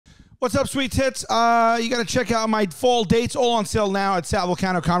What's up, sweet tits? You got to check out my fall dates, all on sale now at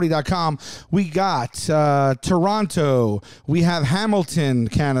salvulcanocomedy.com. We got Toronto. We have Hamilton,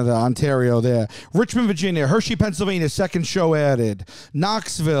 Canada, Ontario there. Richmond, Virginia. Hershey, Pennsylvania, second show added.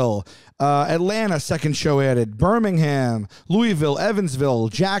 Knoxville. Atlanta, second show added. Birmingham, Louisville, Evansville,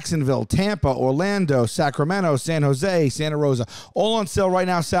 Jacksonville, Tampa, Orlando, Sacramento, San Jose, Santa Rosa. All on sale right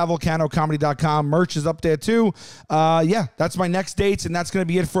now, salvulcanocomedy.com. Merch is up there too. Yeah, that's my next dates, and that's going to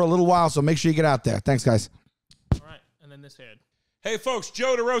be it for a little while, so make sure you get out there. Thanks, guys. All right, and then this ad. Hey, folks,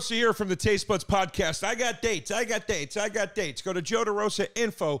 Joe DeRosa here from the Taste Buds Podcast. I got dates. Go to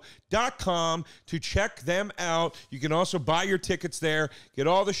joederosainfo.com to check them out. You can also buy your tickets there, get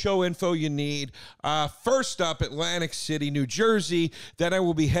all the show info you need. First up, Atlantic City, New Jersey. Then I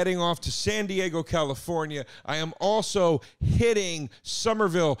will be heading off to San Diego, California. I am also hitting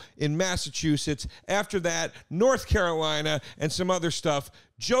Somerville in Massachusetts. After that, North Carolina and some other stuff.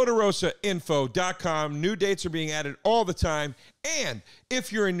 joederosainfo.com. New dates are being added all the time. And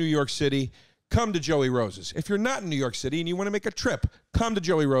if you're in New York City, come to Joey Rose's. If you're not in New York City and you want to make a trip, come to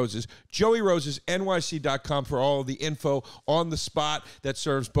Joey Rose's. JoeyRosesNYC.com for all of the info on the spot that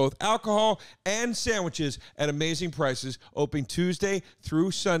serves both alcohol and sandwiches at amazing prices. Open Tuesday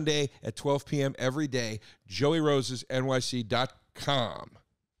through Sunday at 12 p.m. every day. JoeyRosesNYC.com.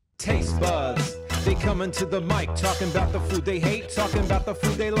 Taste buds, they coming to the mic, talking about the food they hate, talking about the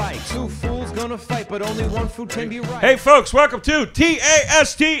food they like. Two fools gonna fight, but only one food can be right. Hey, folks, welcome to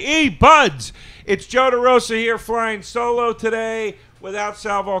TASTE Buds. It's Joe DeRosa here flying solo today without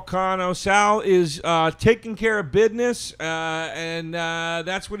Sal Vulcano. Sal is taking care of business, and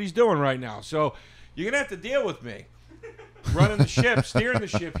that's what he's doing right now. So you're going to have to deal with me running the ship, steering the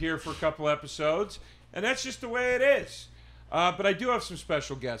ship here for a couple episodes, and that's just the way it is. But I do have some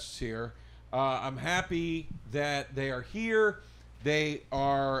special guests here. I'm happy that they are here. They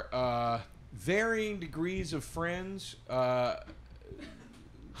are varying degrees of friends. How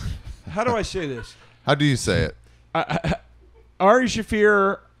do I say this? How do you say it? Ari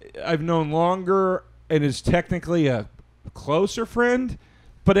Shaffir, I've known longer and is technically a closer friend,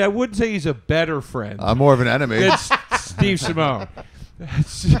 but I wouldn't say he's a better friend. I'm more of an enemy. It's Steve Simeone.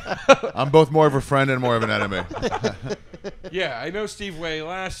 I'm both more of a friend and more of an enemy. Yeah, I know Steve way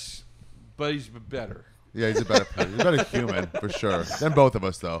less, but he's better. Yeah, he's a better human, for sure. Than both of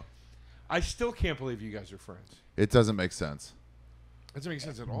us, though. I still can't believe you guys are friends. It doesn't make sense. It doesn't make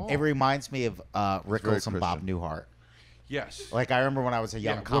sense at all. It reminds me of Rickles and Bob Newhart. Yes. Like, I remember when I was a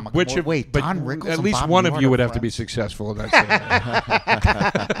young comic. But Don Rickles at and least Bob one Newhart of you would are have to be friends. successful in that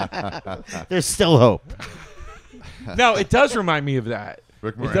scene. There's still hope. No, it does remind me of that.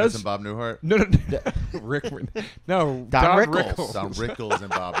 Rick It Moranis does- and Bob Newhart? No. Rick. No, Don Don Rickles. Rickles. Don Rickles and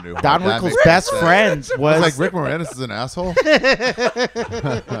Bob Newhart. Don That Rickles' makes best sense. friend I was was like, Rick Moranis is an asshole?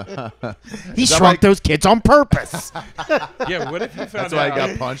 he shrunk those kids on purpose. Yeah, what if you found That's why out? he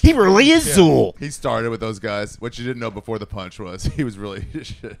got punched. He really is Zool. He started with those guys. What you didn't know before the punch was he was really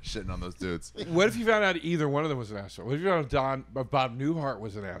shitting on those dudes. What if you found out either one of them was an asshole? What if you found out Bob Newhart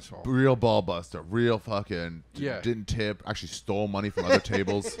was an asshole? Real ball buster. Real fucking Yeah. didn't tip. Actually stole money from other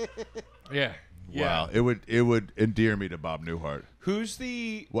tables. Yeah. Yeah. Wow. It would endear me to Bob Newhart. Who's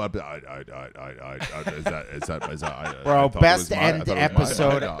the? Well, is that Bro, I thought it best was my- end I thought it was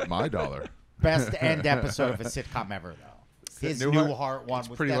episode. my dollar. Best end episode of a sitcom ever, though. His Newhart one was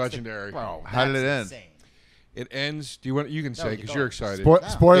pretty that's legendary. Bro, How did that's it end? insane. It ends. Do you want? You can say you because go. you're excited.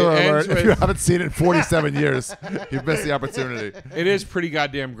 Spoiler It alert! ends If you with- haven't seen it in 47 years, you've missed the opportunity. It is pretty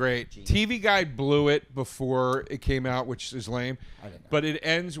goddamn great. TV Guide blew it before it came out, which is lame. But it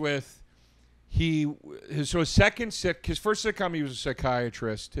ends with his first sitcom he was a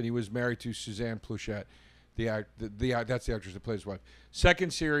psychiatrist and he was married to Suzanne Pleshette, that's the actress that played his wife.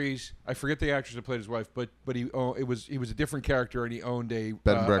 Second series, I forget the actress that played his wife, but he was a different character and he owned a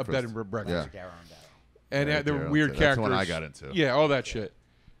Bed and breakfast. a bed and breakfast. Yeah. And Right there were there, weird that's characters. the one I got into. Yeah, all that shit.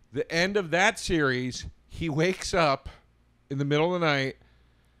 The end of that series, he wakes up in the middle of the night.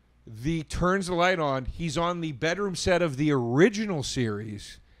 Turns the light on. He's on the bedroom set of the original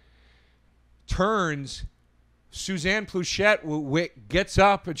series. Turns. Suzanne Pleshette gets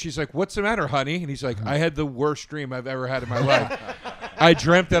up and she's like, "What's the matter, honey?" And he's like, "I had the worst dream I've ever had in my life. I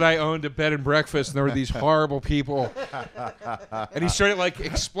dreamt that I owned a bed and breakfast and there were these horrible people." And he started like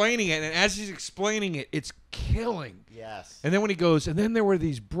explaining it, and as he's explaining it, it's killing. Yes. And then when he goes, and then there were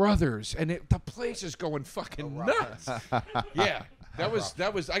these brothers, and the place is going fucking nuts. Yeah. That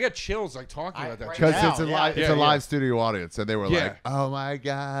was. I got chills like talking about that. right shit. Because now, it's a yeah. live, it's Yeah, a yeah. live studio audience, and they were Yeah. like, "Oh my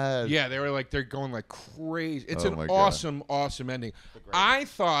god!" Yeah, they were like they're going like crazy. It's Oh an my God. awesome ending. I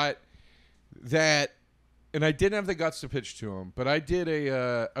thought that And I didn't have the guts to pitch to him, but I did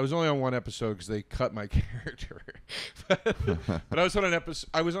I was only on one episode because they cut my character. but I was on an episode.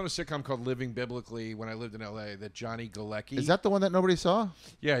 I was on a sitcom called Living Biblically when I lived in L.A. That Johnny Galecki. Is that the one that nobody saw?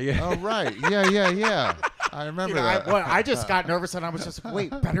 Yeah, yeah. Oh, right. Yeah. I remember that. I just got nervous and I was just wait,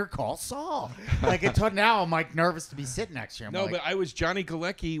 Better Call Saul. Like until now, I'm like nervous to be sitting next to him. No, like, but I was Johnny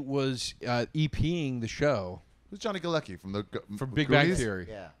Galecki was EPing the show Who's Johnny Galecki from Big Bang Goonies? Theory.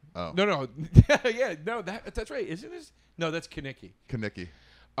 yeah. Oh, No, yeah, no, that's right. Isn't it? No, that's Kanicki. Kanicki.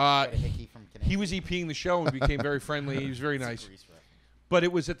 Hickey from Connecticut. He was EPing the show and became very friendly. He was very nice. But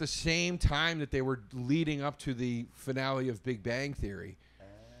it was at the same time that they were leading up to the finale of Big Bang Theory.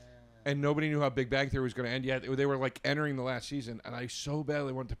 And nobody knew how Big Bang Theory was going to end yet. They were like entering the last season. And I so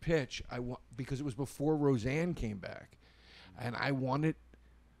badly wanted to pitch because it was before Roseanne came back. And I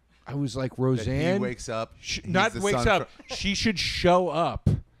was like, Roseanne. He wakes up. Not wakes up. She should show up.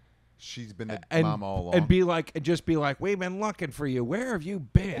 She's been the And, mom all along. and just be like, we've been looking for you. Where have you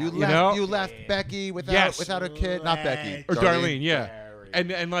been? You left Becky without a kid. Not Becky. Or Darlene, yeah.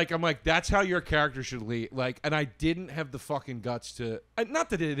 And like I'm like, that's how your character should lead. Like, and I didn't have the fucking guts to. Not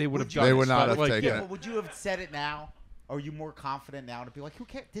that they would have done. They this, would not but, have like, taken Yeah, it. but would you have said it now? Or are you more confident now to be like, who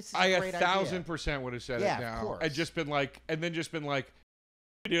cares? This is I a great idea. 1,000% would have said Yeah, it of now, course. and just been like,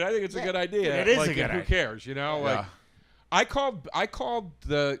 dude, I think it's a good idea. It is like, a good who idea. cares? You know, Yeah. like I called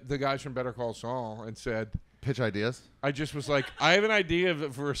the guys from Better Call Saul and said. Pitch ideas. I just was like, I have an idea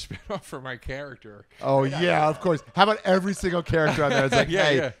for a spinoff for my character. Oh yeah, of course. How about every single character on there? It's like, Yeah,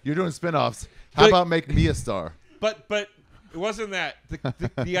 hey, yeah. you're doing spinoffs. How Like- about make me a star? But it wasn't that.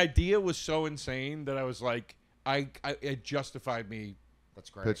 The idea was so insane that I was like, it justified me.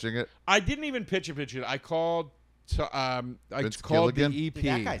 That's great. Pitching it. I didn't even pitch it. I called. I Vince called Gilligan? the EP. Dude,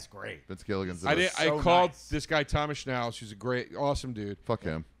 that guy's great. Vince Gilligan's. I did. so I called nice. this guy Thomas Schnauz, who's a great, awesome dude, Fuck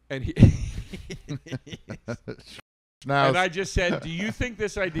him. and he. Now And I just said, do you think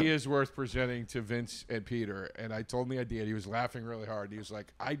this idea is worth presenting to Vince and Peter? And I told him the idea. And he was laughing really hard. He was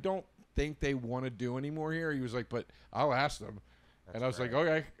like, I don't think they want to do any more here. He was like, but I'll ask them. And I was like,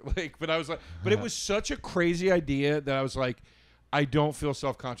 okay. But I was like, but it was such a crazy idea that I was like, I don't feel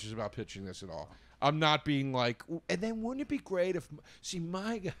self-conscious about pitching this at all. I'm not being like, and then wouldn't it be great if,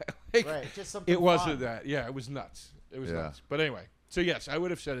 my guy, like, Right, just something it wasn't fun. that. Yeah, it was nuts. It was Yeah. nuts. But anyway, so yes, I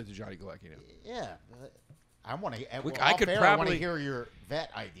would have said it to Johnny Galecki now. Yeah. I want to. I I could want probably- to hear your vet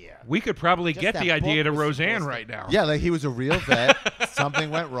idea. We could probably Just get that the idea book to was Roseanne supposed right now. yeah, like he was a real vet.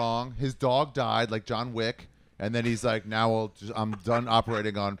 Something went wrong. His dog died, like John Wick, and then he's like, now I'm done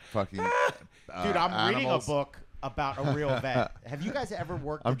operating on fucking. Dude, I'm reading a animals. book about a real vet. Have you guys ever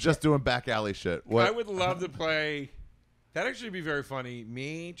worked? I'm with just doing back alley shit. What? I would love to play. That'd actually be very funny.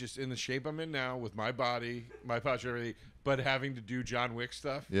 Me, just in the shape I'm in now, with my body, my posture, everything, but having to do John Wick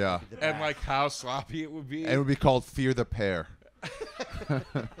stuff. Yeah. And like how sloppy it would be. And it would be called Fear the Pair.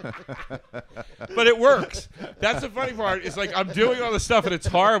 But it works. That's the funny part. It's like I'm doing all this stuff and it's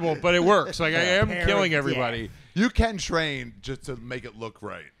horrible, but it works. Like I am Pair killing of everybody. You can train just to make it look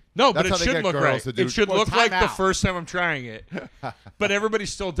right. No, That's but how it they should get look girls right. to do- It should Well, look time like the out. first time I'm trying it. But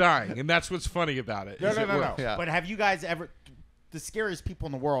everybody's still dying, and that's what's funny about it. is it No. works. Yeah. But have you guys ever? The scariest people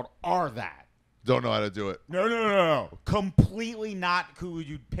in the world are that. Don't know how to do it. No. Completely not who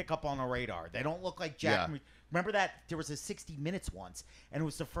you'd pick up on a radar. They don't look like Jack. Yeah. Remember that there was a 60 Minutes once, and it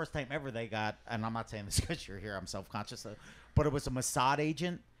was the first time ever they got. And I'm not saying this because you're here. I'm self-conscious, but it was a Mossad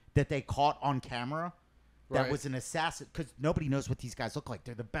agent that they caught on camera. That Right. was an assassin because nobody knows what these guys look like.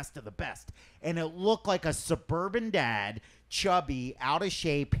 They're the best of the best, and it looked like a suburban dad, chubby, out of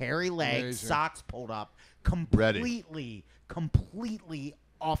shape, hairy legs, Amazing. socks pulled up, Ready. completely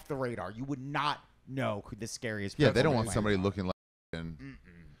off the radar. You would not know who the scariest. Yeah, person they don't on want the somebody planet looking like. And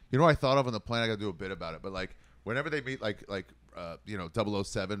you know what I thought of on the plane? I got to do a bit about it. But like, whenever they meet, like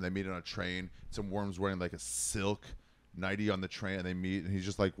 007, they meet on a train. Some worm's wearing like a silk nightie on the train, and they meet, and he's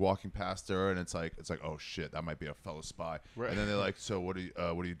just like walking past her, and it's like, oh shit, that might be a fellow spy. Right. And then they're like, so what are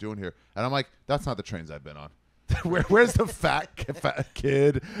you doing here? And I'm like, that's not the trains I've been on. Where's the fat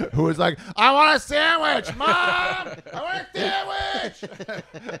kid who was like, I want a sandwich, Mom! I want a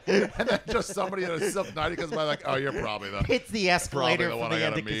sandwich! And then just somebody in a silk nightie comes by like, oh, you're probably the... Hits the escalator the from one the I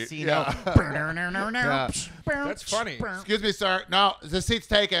end of gotta the meet. casino. Yeah. That's funny. Excuse me, sir. No, the seat's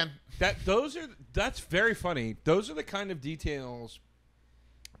taken. That's very funny. Those are the kind of details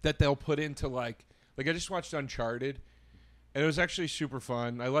that they'll put into like I just watched Uncharted, and it was actually super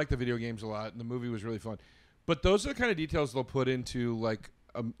fun. I like the video games a lot, and the movie was really fun. But those are the kind of details they'll put into like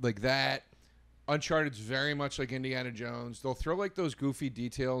that. Uncharted's very much like Indiana Jones. They'll throw like those goofy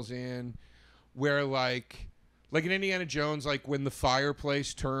details in where like in Indiana Jones, like when the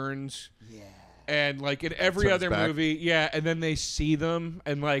fireplace turns. Yeah. And like in every turns other back. movie, yeah, and then they see them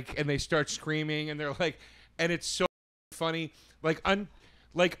and they start screaming and they're like, and it's so funny.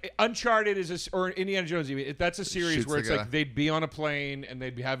 Like Uncharted is or Indiana Jones. That's a series Shoots where the it's guy. like they'd be on a plane and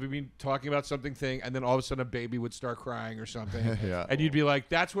they'd be talking about something and then all of a sudden a baby would start crying or something, Yeah. and you'd be like,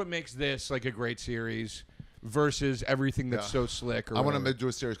 that's what makes this like a great series versus everything that's so slick. Or I want whatever. to do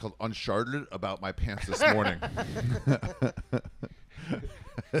a series called Uncharted about my pants this morning.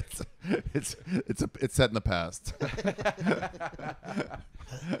 it's set in the past.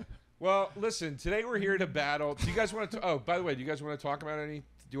 Well, listen. Today we're here to battle. Do you guys want to? Oh, by the way, do you guys want to talk about any? Do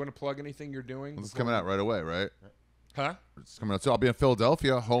you want to plug anything you're doing? It's coming out right away, right? Huh? It's coming out. So I'll be in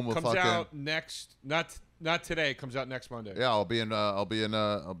Philadelphia, home of Comes fucking. out next. Not today. It comes out next Monday. Yeah, I'll be in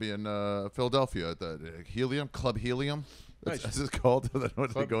Philadelphia at the Helium Club Helium. Nice. That's what it's called.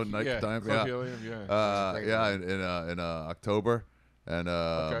 What they go night time. Club Yeah. Helium, yeah. Yeah, in October, and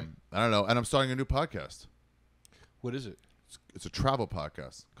I don't know. And I'm starting a new podcast. What is it? It's a travel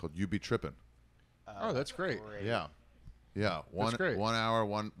podcast called You Be Trippin'. Oh, that's great. Yeah, yeah. That's great. 1 hour,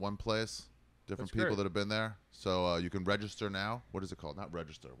 one place. Different That's people great. that have been there. So you can register now. What is it called? Not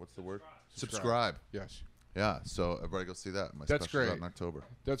register. What's the word? Subscribe. Yes. Yeah. So everybody go see that. My That's special's out great. in October.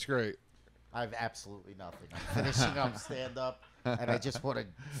 That's great. I have absolutely nothing. I'm finishing up stand up, and I just want to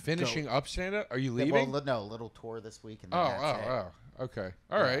Finishing up stand up? Are you Well, leaving? no, a little tour this week, and then Oh, that's it. Okay.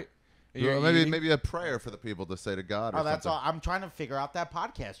 All right. Yeah, maybe a prayer for the people to say to God. Or Oh, that's all. something. I'm trying to figure out that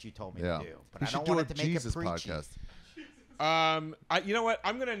podcast you told me Yeah. to do, but We I should don't do want a it to make Jesus it preachy. podcast. You know what?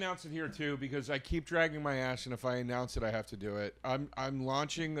 I'm going to announce it here too because I keep dragging my ass, and if I announce it, I have to do it. I'm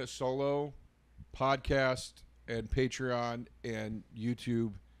launching a solo podcast and Patreon and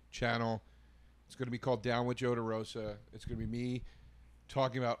YouTube channel. It's going to be called Down with Joe DeRosa. It's going to be me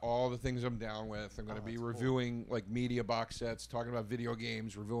talking about all the things I'm down with. I'm going to be reviewing like media box sets, talking about video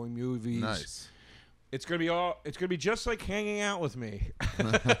games, reviewing movies. Nice. It's going to be just like hanging out with me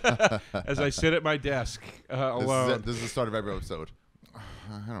as I sit at my desk alone. This is the start of every episode. I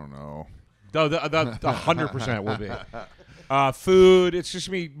don't know. No, the 100% will be. Food. It's just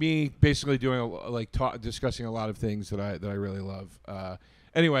me basically doing discussing a lot of things that I really love.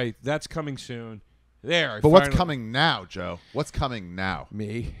 Anyway, that's coming soon. There. But what's coming now, Joe? What's coming now?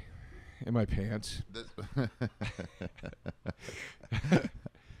 Me in my pants.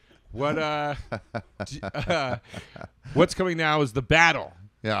 What's coming now is the battle.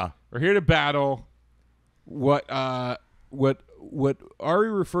 Yeah. We're here to battle what Ari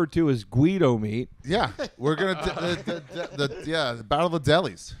referred to as Guido meat. Yeah. We're gonna the battle of the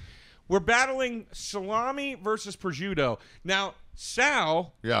delis. We're battling salami versus prosciutto. Now,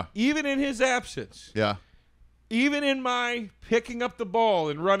 Sal, Yeah. even in his absence, Yeah. even in my picking up the ball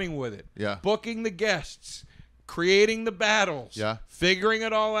and running with it, Yeah. booking the guests, creating the battles, Yeah. figuring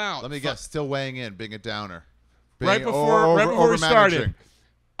it all out. Let me guess. Still weighing in, being a downer. Right before we started. over-managing.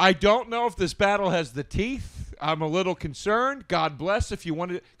 I don't know if this battle has the teeth. I'm a little concerned. God bless if you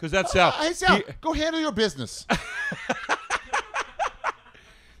wanted, because that's Sal. Hey, Sal, go handle your business.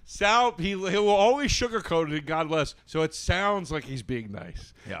 Sal, he will always sugarcoat it, God bless. So it sounds like he's being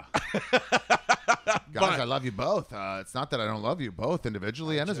nice. Yeah. Guys, I love you both. It's not that I don't love you both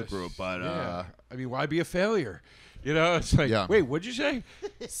individually and as a group, but Yeah. I mean, why be a failure? You know, it's like, Yeah. wait, what'd you say?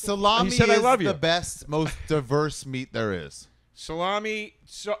 salami He said, "I is love you." the best, most diverse meat there is. Salami.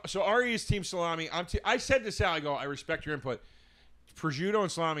 So Ari is team salami. I said to Sal, I go, I respect your input. Prosciutto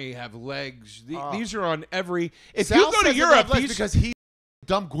and salami have legs. These are on every. If Sal you go to says they Europe, have legs these, because he's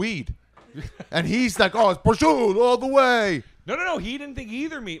dumb gweed. And he's like, oh, it's prosciutto all the way. no. He didn't think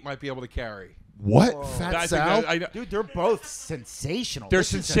either meat might be able to carry. What? I Fat think Sal? I know. Dude, they're both sensational. They're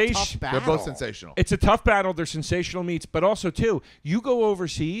This is a tough sensation- They're battle. both sensational. It's a tough battle. They're sensational meats, but also too, you go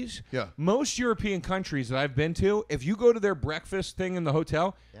overseas. Yeah. Most European countries that I've been to, if you go to their breakfast thing in the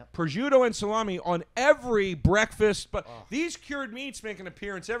hotel, Yep. prosciutto and salami on every breakfast. But these cured meats make an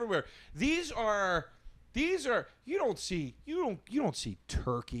appearance everywhere. These are you don't see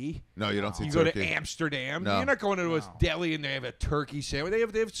turkey. No, you don't see You turkey. go to Amsterdam. No. You're not going to a deli and they have a turkey sandwich.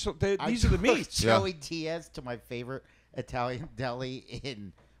 These are the meats. Yeah. Joey Diaz to my favorite Italian deli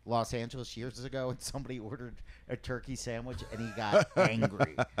in Los Angeles years ago, and somebody ordered a turkey sandwich, and he got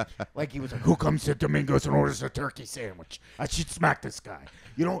angry. Like, he was like, "Who comes to Domingos and orders a turkey sandwich? I should smack this guy."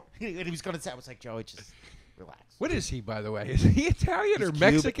 You know, and he was going to say, I was like, "Joey, just relax." What is he, by the way? Is he Italian or Cuban.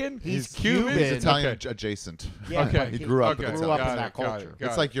 Mexican? He's Cuban. Cuban. He's Italian Okay. adjacent. Yeah, Okay. but He grew up with Okay. grew up Got in it, that got culture. it, got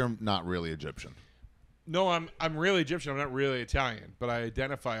It's it. like you're not really Egyptian. No, I'm really Egyptian. I'm not really Italian, but I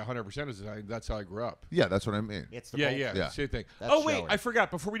identify 100% as Italian. That's how I grew up. Yeah, that's what I mean. It's the Yeah, culture. yeah, same thing. That's Oh wait, Joey. I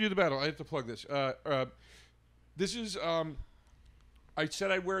forgot. Before we do the battle, I have to plug this. This is I said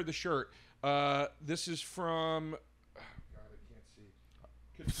I'd wear the shirt. This is from. Oh God, I can't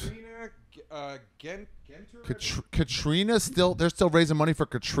see. Katrina Genter. Katrina they're still raising money for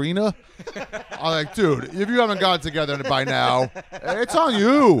Katrina. I'm like, dude, if you haven't got together by now, it's on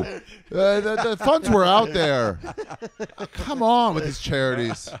you. The funds were out there. Come on with these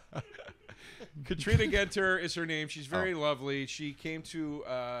charities. Katrina Genter is her name. She's very lovely. She came to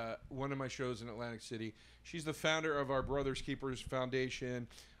one of my shows in Atlantic City. She's the founder of our Brothers Keepers Foundation.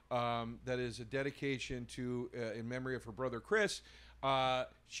 That is a dedication to in memory of her brother Chris.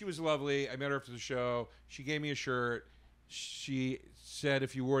 She was lovely. I met her after the show. She gave me a shirt. She said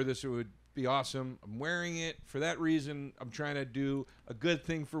if you wore this, it would be awesome. I'm wearing it for that reason. I'm trying to do a good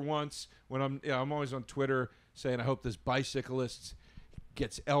thing for once. When I'm always on Twitter saying I hope this bicyclist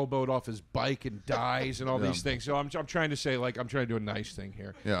gets elbowed off his bike and dies and all these things. So I'm trying to say, like, I'm trying to do a nice thing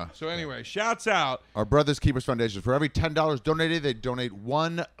here. Yeah. So anyway, shouts out. Our Brothers Keepers Foundation. For every $10 donated, they donate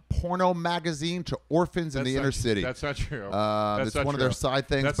one porno magazine to orphans in the inner city. That's not true. It's one of their side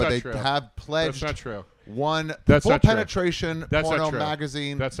things, but they have pledged That's not true. one That's full not true. penetration That's not porno true.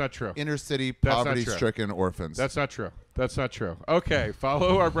 magazine. That's not true. Inner city That's not true. poverty-stricken orphans. That's not true. That's not true. Okay,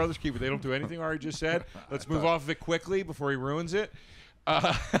 follow our Brothers Keeper. They don't do anything Ari just said. Let's move off of it quickly before he ruins it.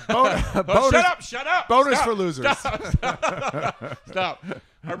 Shut up! Bonus Stop. for losers. Stop.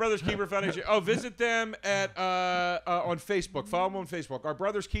 Our Brothers Keeper Foundation. Oh, visit them at on Facebook. Follow them on Facebook. Our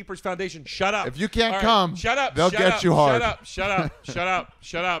Brothers Keepers Foundation. Shut up. If you can't All right, come, shut up. they'll shut get up, you hard. Shut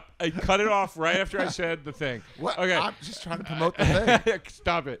up. I cut it off right after I said the thing. What? Okay. I'm just trying to promote the thing.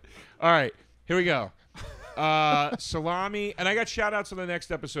 Stop it. All right. Here we go. Salami. And I got shout-outs on the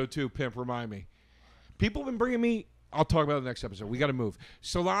next episode, too, Pimp. Remind me. People have been bringing me... I'll talk about it in the next episode. We got to move.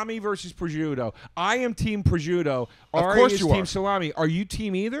 Salami versus prosciutto. I am team prosciutto. Ari course is you team are. salami. Are you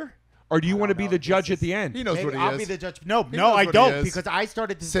team either? Or do you want to be the judge at the end? He knows Maybe what he I'll is. be the judge. No, knows I what he don't is. because I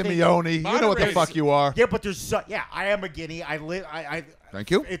started to think- Simeone. You know what the Moderate. fuck you are. Yeah, but there's yeah, I am a guinea. I live. I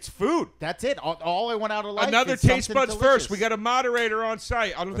Thank you. It's food. That's it. All I want out of life. Another is taste something buds delicious. first. We got a moderator on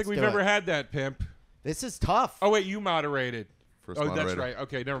site. I don't think we've do ever it. had that, Pimp. This is tough. Oh, wait, you moderated. First That's moderator. right.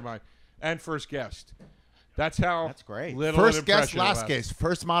 Okay, never mind. And first guest. That's how. That's great. Little First an guest, impression it last left. guest.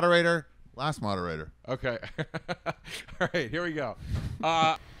 First moderator, last moderator. Okay. All right, here we go.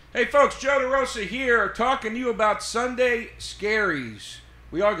 Hey, folks, Joe DeRosa here talking to you about Sunday Scaries.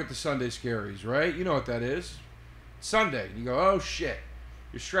 We all get the Sunday Scaries, right? You know what that is. Sunday. You go, oh, shit.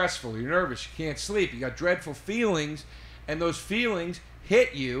 You're stressful. You're nervous. You can't sleep. You got dreadful feelings. And those feelings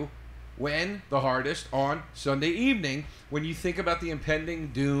hit you when the hardest on Sunday evening when you think about the impending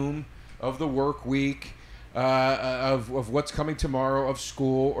doom of the work week, of what's coming tomorrow, of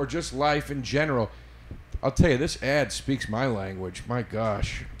school, or just life in general. I'll tell you, this ad speaks my language. My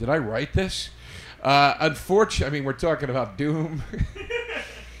gosh. Did I write this? Unfortunately, I mean, we're talking about doom.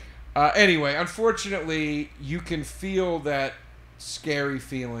 Anyway, unfortunately, you can feel that scary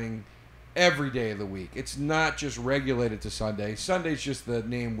feeling every day of the week. It's not just regulated to Sunday. Sunday's just the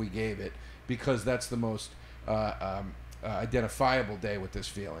name we gave it because that's the most identifiable day with this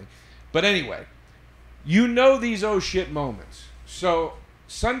feeling. But anyway, you know these oh shit moments. So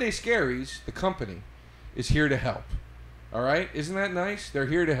Sunday Scaries, the company, is here to help. All right? Isn't that nice? They're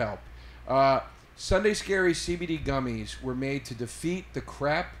here to help. Sunday Scaries CBD gummies were made to defeat the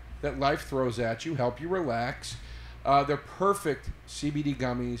crap that life throws at you, help you relax. They're perfect CBD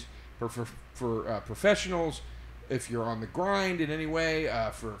gummies for professionals, if you're on the grind in any way,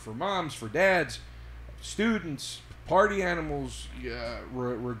 for moms, for dads, students, party animals,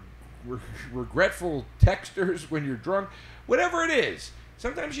 regretful texters when you're drunk, whatever it is.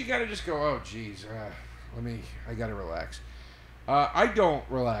 Sometimes you gotta just go, oh geez, I gotta relax. I don't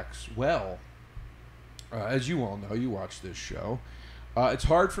relax well, as you all know. You watch this show. It's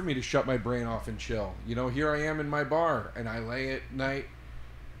hard for me to shut my brain off and chill. You know, here I am in my bar, and I lay at night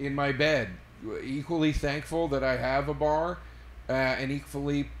in my bed, equally thankful that I have a bar, and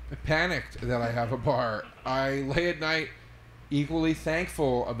equally panicked that I have a bar. I lay at night equally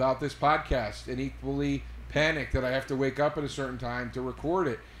thankful about this podcast and equally panicked that I have to wake up at a certain time to record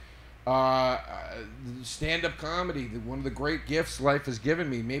it. Stand-up comedy, one of the great gifts life has given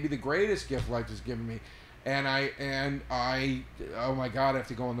me, maybe the greatest gift life has given me. And I, oh my God, I have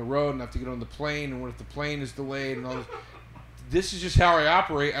to go on the road and I have to get on the plane, and what if the plane is delayed and all this. This is just how I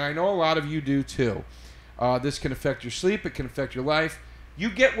operate, and I know a lot of you do too. This can affect your sleep, it can affect your life. You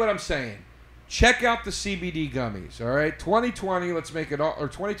get what I'm saying. Check out the CBD gummies, all right? 2020, let's make it all, or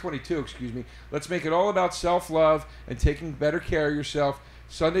 2022, excuse me, let's make it all about self-love and taking better care of yourself.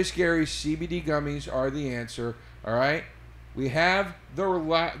 Sunday Scaries CBD gummies are the answer, all right? We have the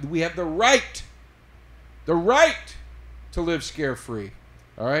right to live scare-free,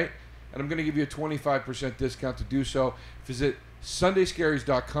 all right? and I'm going to give you a 25% discount to do so. Visit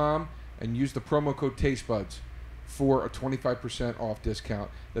sundayscaries.com and use the promo code tastebuds for a 25% off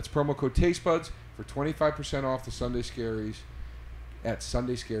discount. That's promo code tastebuds for 25% off the Sunday Scaries at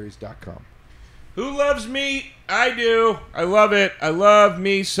sundayscaries.com. Who loves meat? I do. I love it. I love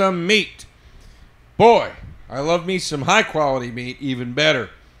me some meat. Boy, I love me some high-quality meat even better.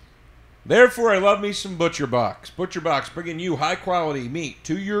 Therefore, I love me some ButcherBox. ButcherBox bringing you high-quality meat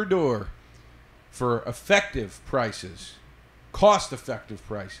to your door for effective prices, cost-effective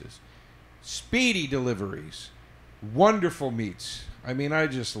prices, speedy deliveries, wonderful meats. I mean, I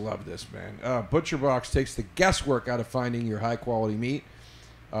just love this, man. ButcherBox takes the guesswork out of finding your high-quality meat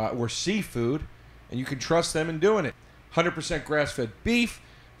or seafood, and you can trust them in doing it. 100% grass-fed beef,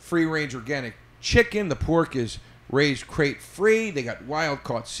 free-range organic chicken. The pork is raised crate-free. They got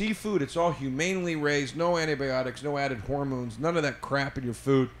wild-caught seafood. It's all humanely raised. No antibiotics, no added hormones, none of that crap in your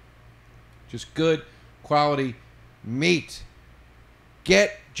food. Just good quality meat.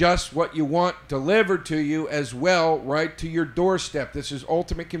 Get just what you want delivered to you as well, right to your doorstep. This is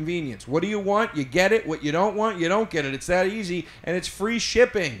ultimate convenience. What do you want? You get it. What you don't want, you don't get it. It's that easy, and it's free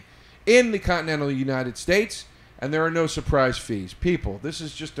shipping in the continental United States, and there are no surprise fees. People, this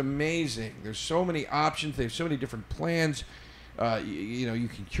is just amazing. There's so many options. They have so many different plans. You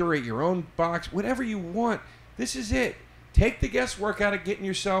can curate your own box, whatever you want. This is it. Take the guesswork out of getting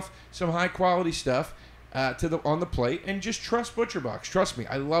yourself some high-quality stuff on the plate, and just trust ButcherBox. Trust me,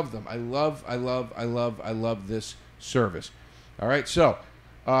 I love them. I love this service. All right, so,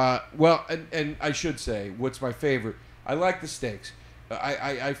 and I should say, what's my favorite? I like the steaks.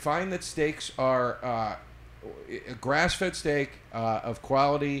 I find that steaks are a grass-fed steak of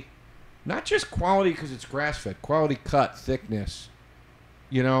quality, not just quality because it's grass-fed, quality cut, thickness.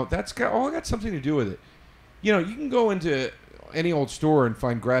 That's got something to do with it. You can go into any old store and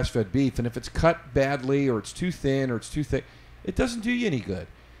find grass-fed beef, and if it's cut badly or it's too thin or it's too thick, it doesn't do you any good.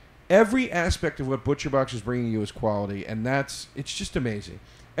 Every aspect of what ButcherBox is bringing you is quality, and it's just amazing.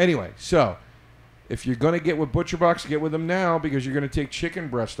 Anyway, so if you're going to get with ButcherBox, get with them now because you're going to take chicken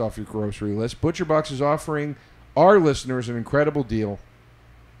breast off your grocery list. ButcherBox is offering our listeners an incredible deal,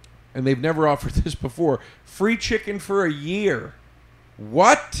 and they've never offered this before. Free chicken for a year.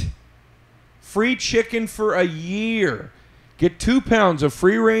 What? Free chicken for a year. Get 2 pounds of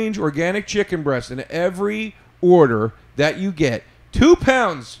free-range organic chicken breast in every order that you get. 2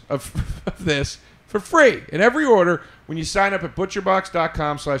 pounds of this for free in every order when you sign up at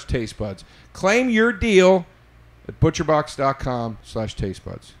butcherbox.com/tastebuds. Claim your deal at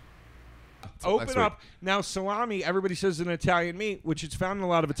butcherbox.com/tastebuds. Open up. Now, salami, everybody says is an Italian meat, which it's found in a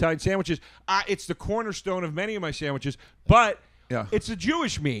lot of Italian sandwiches. It's the cornerstone of many of my sandwiches, but it's a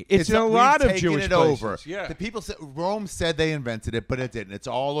Jewish meat. It's in a lot of Jewish places. Over. Yeah. The people said Rome said they invented it, but it didn't. It's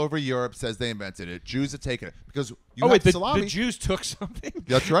all over Europe says they invented it. Jews have taken it because salami. The Jews took something.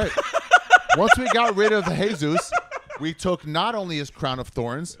 That's right. Once we got rid of the Jesus, we took not only his crown of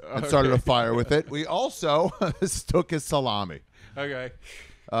thorns and started a fire with it, we also took his salami. Okay.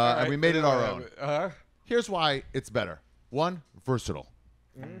 And we made it our own. Here's why it's better. One, versatile.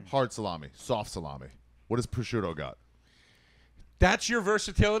 Hard salami, soft salami. What does prosciutto got? That's your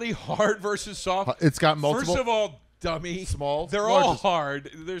versatility, hard versus soft. It's got multiple. First of all, dummy. Small. They're all hard.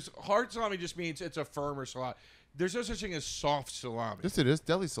 There's hard salami just means it's a firmer salami. There's no such thing as soft salami. Yes, it is.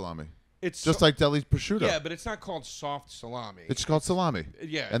 Deli salami. It's just like deli prosciutto. Yeah, but it's not called soft salami. It's called salami.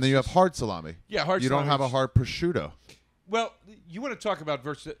 Yeah. And then you have hard salami. Yeah, hard salami. You don't have a hard prosciutto. Well, you want to talk about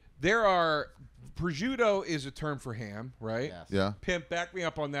versatility. Prosciutto is a term for ham, right? Yes. Yeah. Pimp, back me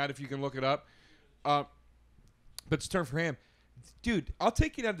up on that if you can look it up. But it's a term for ham. Dude, I'll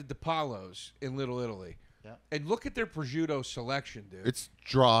take you down to DiPaolo's in Little Italy and look at their prosciutto selection, dude. It's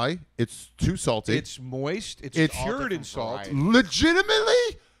dry. It's too salty. It's moist. It's cured in salt.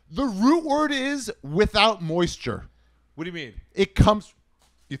 Legitimately, the root word is without moisture. What do you mean? It comes...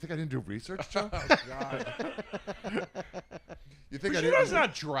 You think I didn't do research, Joe? Oh, God. You think prosciutto's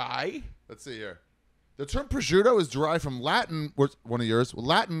not dry. Let's see here. The term prosciutto is derived from Latin words, one of yours.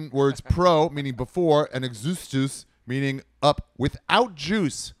 Latin words pro, meaning before, and exustus, meaning up, without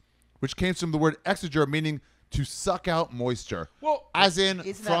juice, which came from the word exeger, meaning to suck out moisture. Well, as in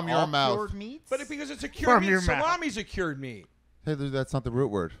isn't from that your all mouth. cured meats? But because it's a cured meat, salami's a cured meat. Hey, that's not the root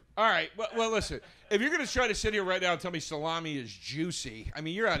word. All right. Well, listen. If you're going to try to sit here right now and tell me salami is juicy, I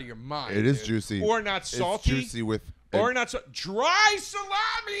mean, you're out of your mind. It is dude. juicy. Or not salty. It's juicy with... Or not so... Dry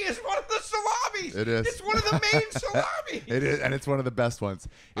salami is one of the salamis. It is. It's one of the main salamis. It is, and it's one of the best ones.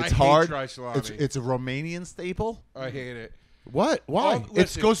 It's I hard. hate dry salami. It's a Romanian staple. I hate it. What? Why? Oh, It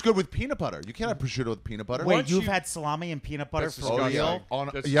listen. goes good with peanut butter. You can't have prosciutto with peanut butter. Wait, Once you've you- had salami and peanut butter That's for disgusting. real? On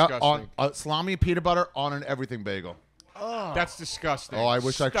That's yeah, disgusting. on salami and peanut butter on an everything bagel. That's disgusting. Oh, I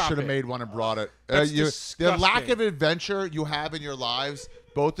wish I Stop should have it. made one and brought it. That's The lack disgusting. of adventure you have in your lives,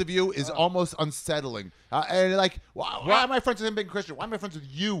 both of you, is almost unsettling. And like, why am I friends with him being Christian? Why am I friends with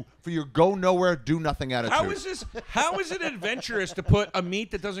you for your go nowhere, do nothing attitude? How is this? How is it adventurous to put a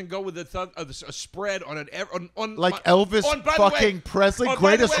meat that doesn't go with a spread on on like my- Elvis on- by the way- fucking Presley, by the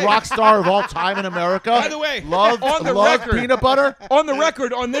greatest way- rock star of all time in America? By the way, love on the love record- peanut butter. On the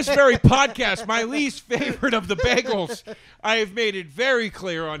record, on this very podcast, my least favorite of the bagels. I have made it very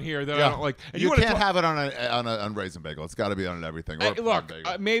clear on here that I don't like. And you wanna can't talk- have it on a raisin bagel. It's got to be on an everything. Or a plain Look,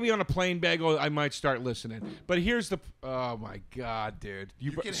 bagel. maybe on a plain bagel, I might start listening. But here's the. Oh my God, dude!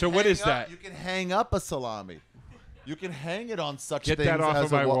 So what is that? You can hang up a salami. You can hang it on such Get things that off as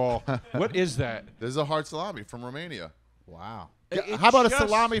of a my wall. What is that? This is a hard salami from Romania. Wow. It How about just- a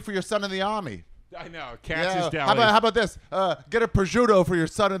salami for your son in the army? I know, Katz's Deli. How about this? Get a prosciutto for your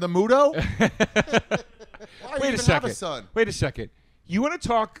son in the mudo. Why Wait even a second. Have a son? Wait a second. You want to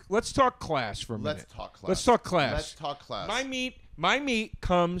talk? Let's talk class for a minute. Let's talk class. Let's talk class. Let's talk class. My meat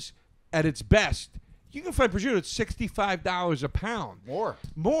comes at its best. You can find prosciutto at $65 a pound. More.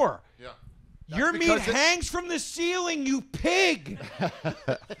 More. Yeah. Your meat because it- hangs from the ceiling, you pig.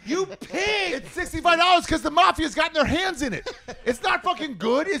 You pig. It's $65 because the mafia's gotten their hands in it. It's not fucking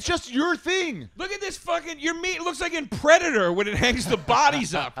good. It's just your thing. Look at this fucking. Your meat looks like in Predator when it hangs the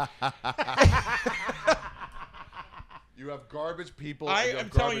bodies up. You have garbage people. I and you have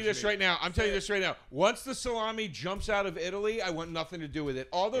am telling you garbage this meat. right now. I'm telling you this right now. Once the salami jumps out of Italy, I want nothing to do with it.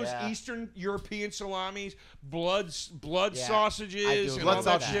 All those Yeah. Eastern European salamis, blood Yeah, sausages, I do and love all Blood that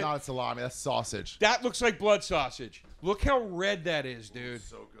sausage is shit. not a salami. That's sausage. That looks like blood sausage. Look how red that is, dude.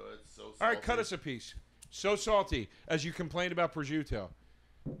 So good. So salty. All right, cut us a piece. So salty, as you complained about prosciutto.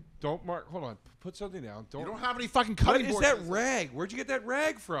 Don't mark. Hold on. Put something down. You don't have any fucking What cutting is boards. that rag? Where'd you get that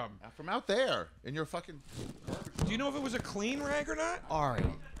rag from? From out there in your fucking. Do you know if it was a clean rag or not? Ari,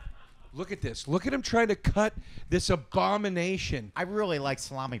 Look at this. Look at him trying to cut this abomination. I really like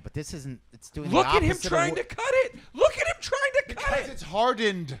salami, but this isn't. It's doing. Look the at him opposite of trying what- to cut it. Look at him trying to cut Because it. it's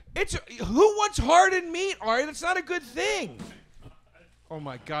hardened. It's who wants hardened meat, Ari? That's not a good thing. Oh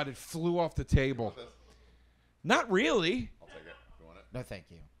my God! It flew off the table. Not really. I'll take it. You want it? No, thank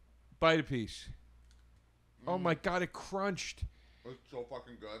you. Bite a piece. Oh my God! It crunched. It's so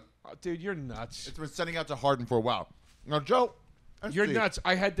fucking good. Oh, dude, you're nuts. It's been sending out to harden for a while. Now, Joe. let's You're see. nuts.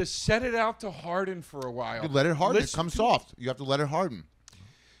 I had to set it out to harden for a while. You let it harden. Listen It comes to- soft. You have to let it harden.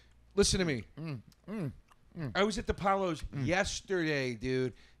 Listen to me. I was at the Palos yesterday,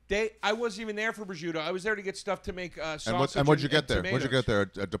 dude. I wasn't even there for prosciutto. I was there to get stuff to make sausage. And what'd you get there? What'd you tomatoes.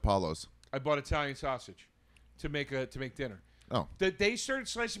 get there at DePaulo's? I bought Italian sausage to make dinner. Oh. They started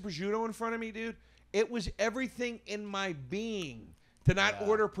slicing prosciutto in front of me, dude. It was everything in my being to not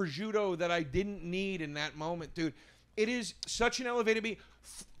order prosciutto that I didn't need in that moment, dude. It is such an elevated meat.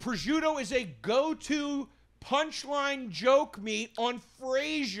 Prosciutto is a go-to punchline joke meat on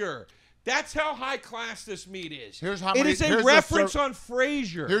Frasier. That's how high class this meat is. Here's how it many- is a here's the reference ser- on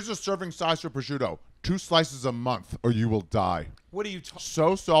Frasier. Here's a serving size for prosciutto. 2 slices a month, or you will die. What are you talking?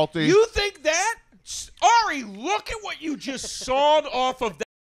 So salty. You think that? Ari, look at what you just sawed off of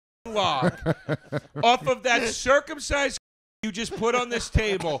that log. Off of that circumcised you just put on this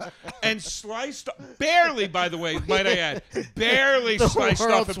table and sliced, barely, by the way, might I add, barely sliced off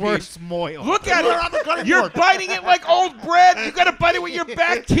a world's piece. worst moil. Look at We're on the cutting it. You're board. biting it like old bread. You got to bite it with your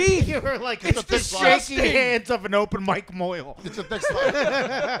back teeth. You're like It's the disgusting. shaking hands of an open mic moil. It's a thick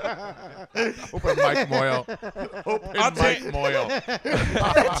slice. Open mic moil. Open I'll take- mic moil.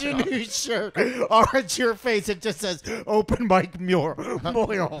 That's your new shirt. Orange your face. It just says open mic moil.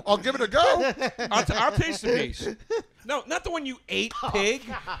 I'll give it a go. I'll taste the piece. No, not the one you ate, pig.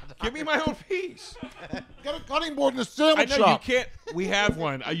 Give me my own piece. Get a cutting board in the I sandwich know shop. you can't. We have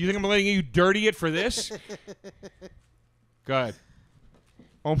one. You think I'm letting you dirty it for this? Go ahead.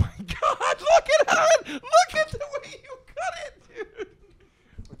 Oh my God! Look at it! Look at the way you cut it, dude.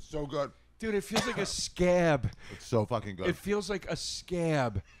 It's so good. Dude, it feels like a scab. It's so fucking good. It feels like a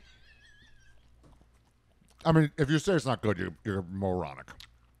scab. I mean, if you say it's not good, you're moronic.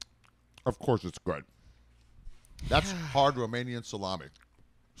 Of course it's good. That's hard Romanian salami.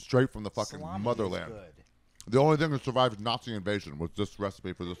 Straight from the fucking Salami is motherland. good. The only thing that survived Nazi invasion was this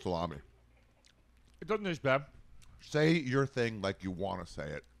recipe for the salami. It doesn't taste bad, Say your thing like you want to say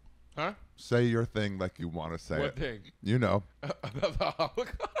it. huh? Say your thing like you want to say What it. thing? You know. About the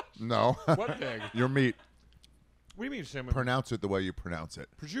Holocaust? No. What thing? Your meat. What do you mean, Sam? Pronounce it the way you pronounce it.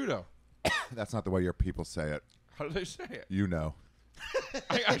 Prosciutto. That's not the way your people say it. How do they say it? You know.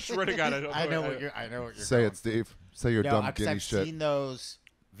 I swear to God, I don't know. I know what you're Say going it, Steve. Say your No, dumb because guinea I've shit. seen those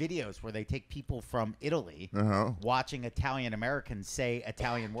videos where they take people from Italy Uh-huh. watching Italian Americans say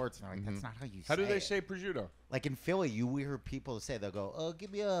Italian words, and they're like, that's not how you How say do they it. say prosciutto? Like in Philly, you hear people say, they'll go, oh,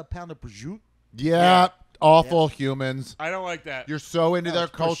 give me a pound of prosciutto. Yeah, awful humans. I don't like that. You're so into No, their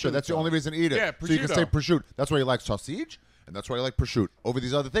it's culture. That's the prosciutto. only reason to eat it. Yeah, so you can say prosciutto. prosciutto. That's why you like sausage, and that's why you like prosciutto over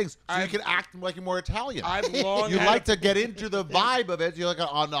these other things. So you I've- can act like you're more Italian. I've long You had like to get into the vibe of it. You're like,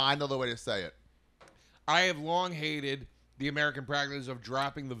 oh no, I know the way to say it. I have long hated the American practice of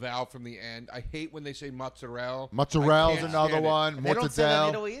dropping the vowel from the end. I hate when they say mozzarella. Mozzarella's I can't another stand it. one. And they don't say that in Mortadella.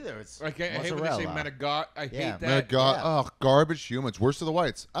 Italy either. It's I hate when they say mozzarella. menegot. I Yeah. hate that. My God, Yeah. oh, garbage humans. Worst of the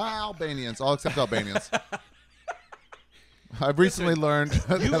whites. Albanians. I'll accept Albanians. I've recently learned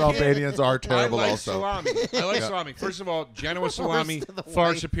that Albanians are terrible I like also. salami. I like salami. First of all, Genoa salami Worst of the far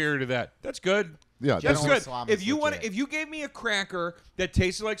whites. superior to that. That's good. Yeah, That's Genoa good. salami If is you want, legit. if you gave me a cracker that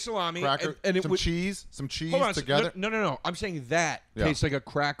tasted like salami, Cracker, and it some would cheese hold on, together. No. I'm saying that Yeah. tastes like a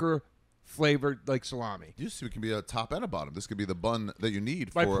cracker flavored like salami. This can be a top and a bottom. This could be the bun that you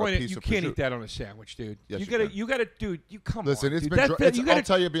need My for point a is, piece you of can't prosciutto. eat that on a sandwich, dude. Yes, you you gotta, can. you gotta, dude. You come Listen, on. it's dude. been. I'll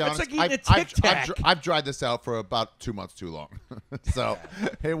tell you, to be honest. That's like eating a Tic Tac. I've dried this out for about 2 months too long, so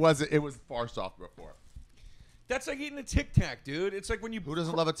it was far softer before. That's like eating a Tic Tac, dude. It's like when you. Who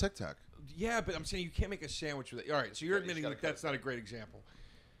doesn't love a Tic Tac? Yeah, but I'm saying you can't make a sandwich with it. All right, so you're Yeah, you just admitting gotta that cut that's not a great example.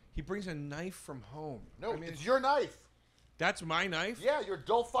 He brings a knife from home. No, I mean, it's your knife. that's my knife. Yeah, your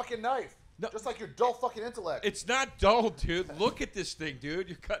dull fucking knife. No. Just like your dull fucking intellect. It's not dull, dude. Look at this thing, dude.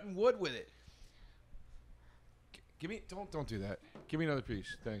 You're cutting wood with it. Give me don't do that. Give me another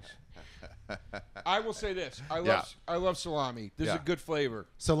piece. Thanks. I will say this. I love salami. This is Yeah. a good flavor.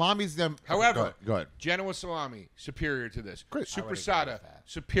 Salami's them. However, go ahead. Genoa salami superior to this. Great. Supersada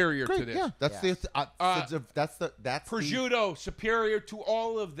superior to Great. this. Yeah, that's the Prosciutto superior to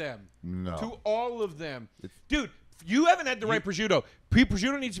all of them. No. To all of them. Dude, you haven't had the right prosciutto.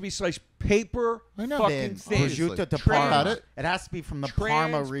 Prosciutto needs to be sliced paper I know. fucking thin. Prosciutto to Trans- Parma. Had It has to be from the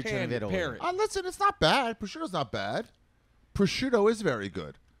Parma region of Italy. Transparent. Listen, it's not bad. Prosciutto's not bad. Prosciutto is very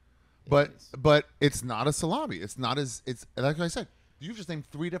good, but is. it's not a salami. It's not as it's like I said. You've just named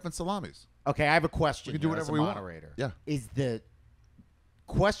 3 different salamis. Okay, I have a question. We can do here as whatever a we want. moderator. Yeah. Is the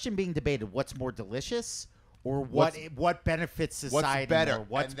question being debated what's more delicious or what benefits society What's better? more?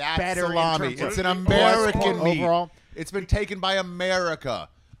 What's And that's better salami. in terms It's of an American cost meat. overall? It's been taken by America.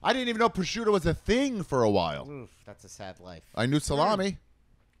 I didn't even know prosciutto was a thing for a while. Oof, that's a sad life. I knew salami.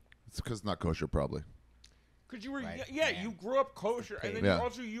 It's because it's not kosher, probably. Because you were, Right, yeah, yeah. you grew up kosher, and then Yeah.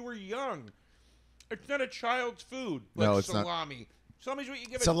 you were young. It's not a child's food. No, Like it's not. salami. Salami's what you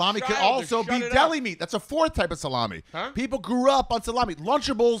give Salami a can child also to shut be it deli up. meat. That's a 4th type of salami. Huh? People grew up on salami.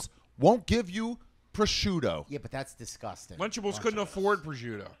 Lunchables won't give you prosciutto. Yeah, but that's disgusting. Lunchables couldn't afford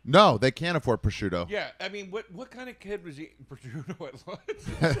prosciutto. No, they can't afford prosciutto. Yeah, I mean, what kind of kid was eating prosciutto at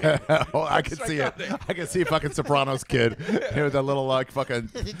lunch? Oh, I can see it. psychotic. I can see fucking Sopranos kid here with that little like fucking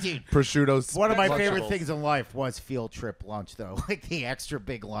Dude, prosciutto. one of my Lunchables. favorite things in life was field trip lunch, though. Like the extra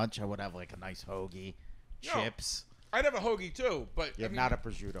big lunch, I would have like a nice hoagie, No. chips. I'd have a hoagie too, but Yeah, I mean, not a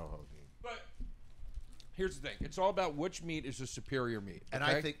prosciutto hoagie. But here's the thing: it's all about which meat is the superior meat. And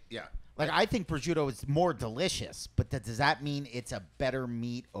okay? I think, yeah. Like I think prosciutto is more delicious, but does that mean it's a better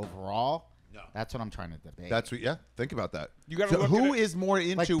meat overall? No. That's what I'm trying to debate. That's what, yeah. Think about that. You gotta look who at it- is more like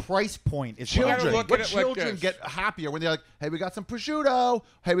into price point is You what I'm gotta children? look What at it like children this. get happier when they're like, "Hey, we got some prosciutto.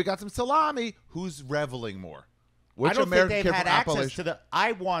 Hey, we got some salami." Who's reveling more? Which I don't American think kid they've had from access to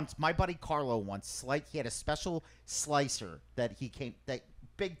Appalachia? my buddy Carlo once, he had a special slicer that that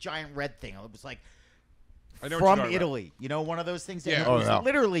big giant red thing. It was like I know what you're from talking about. Italy. You know, one of those things that Yeah. it Oh, was yeah.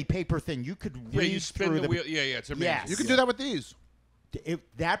 literally paper thin. You could Yeah, read you spin through the wheel. Yeah, it's amazing. Yes. You can do that with these.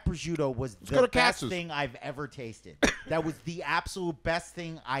 That prosciutto was go the to best Cass's. thing I've ever tasted. That was the absolute best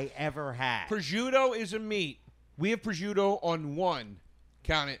thing I ever had. Prosciutto is a meat. We have prosciutto on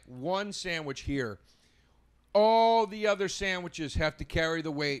one sandwich here. All the other sandwiches have to carry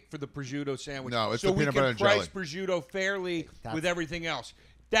the weight for the prosciutto sandwich. No, it's so the we peanut can butter and price jelly. prosciutto fairly That's- with everything else.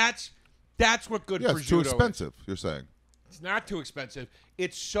 That's what good Yeah, prosciutto it's too is. expensive. You're saying? It's not too expensive.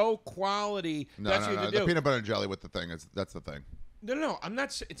 It's so quality. No, that's no, what no. you The do. peanut butter and jelly with the thing that's the thing. No. I'm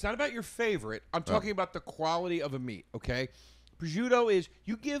not. It's not about your favorite. Oh. I'm talking about the quality of a meat. Okay. Prosciutto is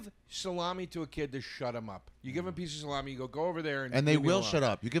you give salami to a kid to shut him up. You give him a piece of salami. You go over there And they leave me will alone. shut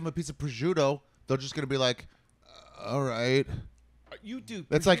up. You give them a piece of prosciutto, they're just gonna be like, "All right." You do.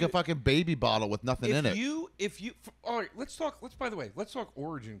 It's like a prosciutto- fucking baby bottle with nothing in it. All right, let's talk. By the way, let's talk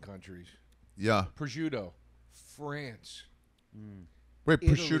origin countries.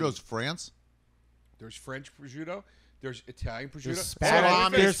 There's French prosciutto. There's Italian prosciutto. There's Spanish. Hold on,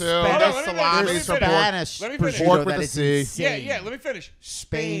 let me There's finish. Hold on, Spanish let me salami. finish. There's Spanish Let me finish. prosciutto Pork with that the is C. insane. Yeah, let me finish.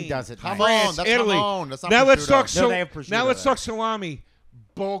 Spain does it. Come nice. on, that's Italy. jamon. That's not Now let's prosciutto. talk. No, they have prosciutto Now let's there. talk salami.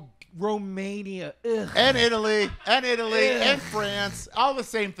 Romania. Ugh. And Italy, Yeah. and France, all the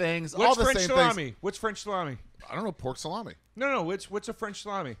same things. What's all the French same salami? things. What's French salami? I don't know. Pork salami. No. What's a French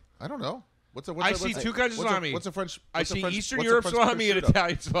salami? I don't know. What's I see two kinds of salami. What's a French? I what's a see French- Eastern what's a Europe French salami and prosciutto?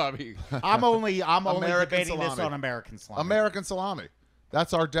 Italian salami. I'm only American debating this salami. on American salami. American salami.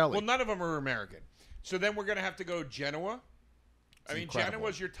 That's our deli. Well, none of them are American. So then we're gonna have to go Genoa. I mean, incredible.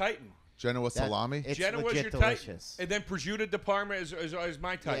 Genoa's your Titan. Genoa salami. It's Genoa's legit your delicious. Titan, and then prosciutto di Parma is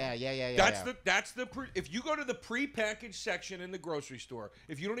my Titan. Yeah. That's the if you go to the pre-packaged section in the grocery store,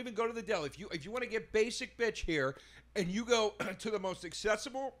 if you don't even go to the deli, if you want to get basic bitch here, and you go to the most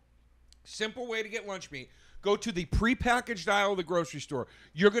accessible, simple way to get lunch meat, go to the pre-packaged aisle of the grocery store.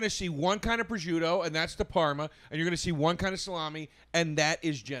 You're going to see one kind of prosciutto, and that's the Parma, and you're going to see one kind of salami, and that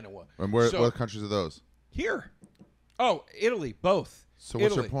is Genoa. And So- what countries are those? Here. Oh, Italy, both. So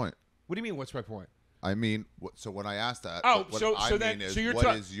what's Italy. your point? What do you mean? What's my point? I mean, so when I asked that, Oh, what so I so mean then is, so you're what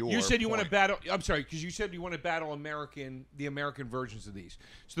ta- is your you said you want to point? battle. I'm sorry, because you said you want to battle the American versions of these.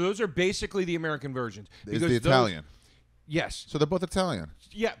 So those are basically the American versions. Is Because the those- Italian? Yes. So they're both Italian.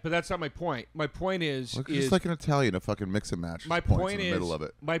 Yeah, but that's not my point. My point is Look, just like an Italian, a fucking mix and match. my Just points point in the is middle of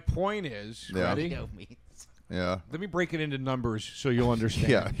it. my point is Yeah. ready? No meat. Yeah. Let me break it into numbers so you'll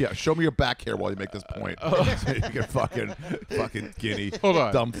understand. Yeah. Show me your back hair while you make this point. so you can fucking guinea. Hold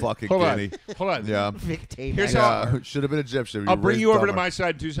on. Dumb fucking Hold on. guinea. Hold on. Yeah. Big tape. Here's Yeah. Should have been Egyptian. I'll bring raised you over to dumber. my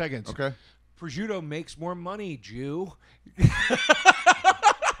side in 2 seconds. Okay. Prosciutto makes more money, Jew.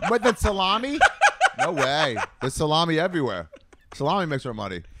 But then salami? No way. There's salami everywhere. Salami makes our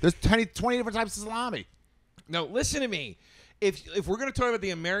money. There's 20 different types of salami. No, listen to me. If we're going to talk about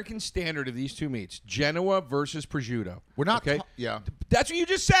the American standard of these two meats, Genoa versus prosciutto, We're not. okay. Yeah. That's what you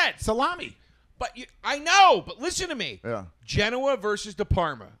just said. Salami. But I know. But listen to me. Yeah. Genoa versus the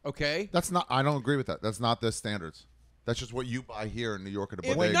Parma. Okay. That's not. I don't agree with that. That's not the standards. That's just what you buy here in New York at a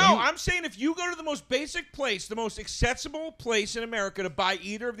bodega. No, I'm saying if you go to the most basic place, the most accessible place in America to buy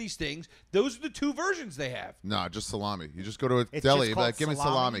either of these things, those are the two versions they have. No, just salami. You just go to a It's deli. just Be called like, give me salami?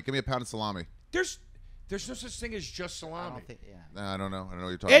 salami. Give me a pound of salami. There's no such thing as just I salami. don't think. Yeah. Nah, I don't know. I don't know what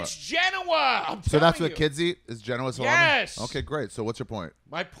you're talking It's Genoa. I'm So that's telling what you. kids eat? Is Genoa salami? Yes. Okay, great. So what's your point?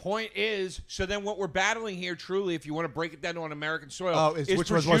 My point is, so then what we're battling here, truly, if you want to break it down to an American soil, Oh, is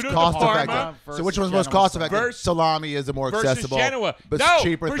which one's prosciutto most di cost Parma effective? So which versus one's most Genoa cost salami. effective? Versus- Salami is the more versus accessible, Genoa. but No,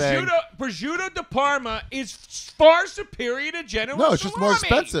 cheaper thing. prosciutto di Parma is far superior to Genoa. No, it's just more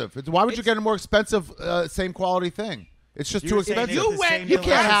salami. expensive. Why would you It's- get a more expensive, same quality thing? It's just too You're saying expensive. it's You the went- same You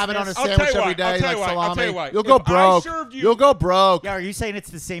can't have it on a deliciousness? I'll tell sandwich you every what, I'll day tell like you what, I'll salami. tell you what. You'll go If I broke. served you- You'll go broke. Yeah, are you saying it's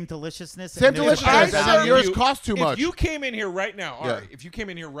the same deliciousness? Same and there's deliciousness. a I and then serve yours you- costs too much. If you came in here right now, Yeah. Ari, if you came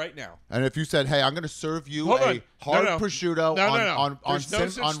in here right now, And if you said, "Hey, I'm going to serve you Hold a on. hard No. prosciutto No, on no. on There's no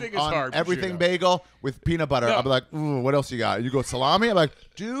such thing as on hard everything prosciutto. bagel with peanut butter," No. I'll be like, "Ooh, what else you got?" You go salami. I'm like,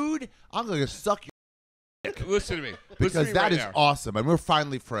 "Dude, I'm going to suck you listen to me. Listen because to me that right is now. awesome, and we're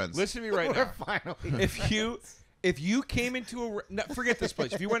finally friends." Listen to me right now. finally. If you came into forget this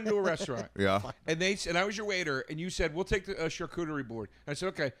place. If you went into a restaurant, Yeah. and I was your waiter, and you said, "We'll take the charcuterie board," and I said,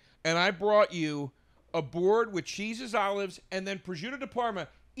 "Okay," and I brought you a board with cheeses, olives, and then prosciutto di Parma,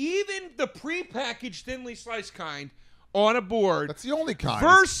 even the prepackaged thinly sliced kind, on a board. That's the only kind.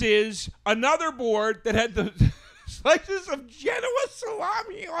 Versus another board that had the slices of Genoa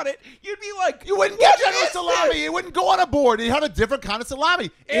salami on it, you'd be like, You wouldn't get "What Genoa is salami. this?" It wouldn't go on a board. You had a different kind of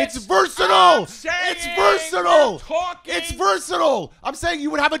salami. It's I'm versatile. saying It's versatile. we're talking- It's versatile. I'm saying you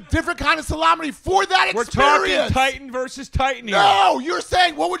would have a different kind of salami for that We're experience. talking Titan versus Titan here. No, you're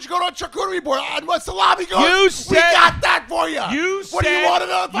saying what would you go to a charcuterie board on what salami goes? You we said- got that for you. You what do you said- want in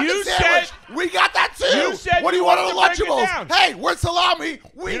a fucking you sandwich? said- we got that too. you said what do you you want in a wanted to break it Lunchables? down. Hey, we're salami.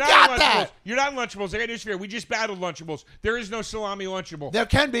 We You're not got in that. Lunchables. You're not in Lunchables. I got news for you. We just battled Lunchables. There is no salami Lunchable. There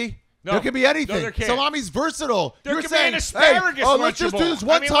can be. No. There can be anything. No, there can't. Salami's versatile. There You're can be saying, an asparagus hey, let's just do Lunchable. this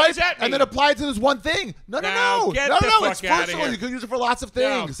one I mean, what type does that and then mean? apply it to this one thing. No. Now, get no. the It's fuck outta versatile. here. You can use it for lots of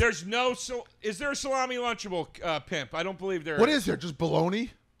No, things. there's no. Is there a salami Lunchable, pimp? I don't believe there What is there? Just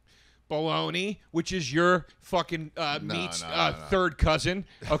bologna? bologna, which is your fucking meat's no. third cousin,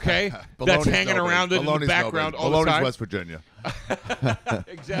 okay? That's Bologna's hanging no big. around in the Bologna's no background big. all Bologna's the time. West Virginia.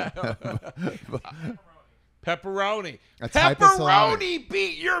 Exactly. Pepperoni. A type of salami. Pepperoni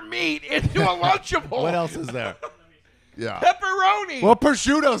beat your meat into a Lunchable. What else is there? Yeah. Pepperoni. Well,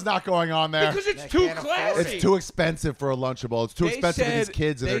 prosciutto's not going on there. Because it's They too can't afford it. classy. It's too expensive for a Lunchable. It's too expensive for these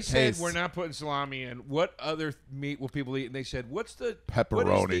kids and their They said taste. we're not putting salami in. What other meat will people eat? And they said, what's the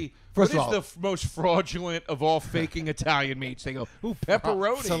Pepperoni. What First of all- is the most fraudulent of all faking Italian meats? They go, ooh,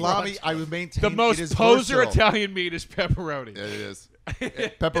 pepperoni. Salami, I would maintain The it most is poser versatile. Italian meat is pepperoni. Yeah, it is.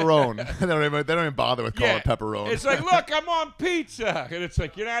 Pepperoni. they don't even bother with calling it pepperoni. It's like, look, I'm on pizza. And it's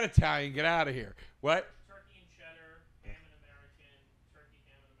like, you're not Italian. Get out of here. What? Turkey and cheddar, ham and American, turkey,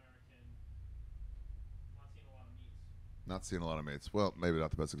 ham and American. Not seeing a lot of meats. Not seeing a lot of meats. Well, maybe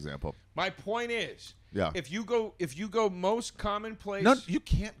not the best example. My point is, Yeah. if you go most commonplace. No, you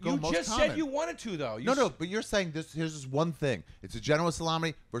can't go You most just common. said you wanted to, though. No, but you're saying this. Here's just one thing. It's a Genoa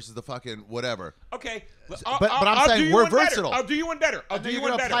salami versus the fucking whatever. Okay. But I'm saying do you we're one better. versatile. I'll do you one better. I'll And do then you you're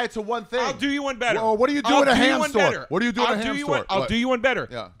one gonna better. apply it to one thing. I'll do you one better. Well, what do you do I'll in a do you ham one store? better. What do you do in I'll a ham you store? one- I'll What? do you one better.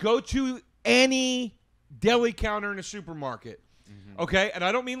 Yeah. Go to any deli counter in a supermarket. Okay? And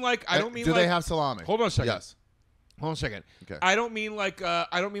I don't mean like Do they have salami? Hold on a second. Yes. Hold on a second. Okay. I don't mean like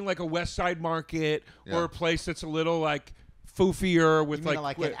a West Side Market Yeah. or a place that's a little like foofier with You mean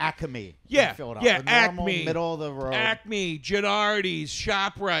like an Acme? Yeah, in Philadelphia. yeah, The normal, Acme. middle of the road. Acme, Gennardi's,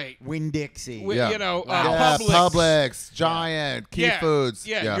 ShopRite, Winn-Dixie. you know, Yeah, Publix. Publix, Giant, Key Foods.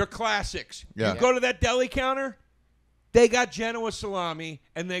 Yeah, your classics. Yeah. You go to that deli counter, they got Genoa salami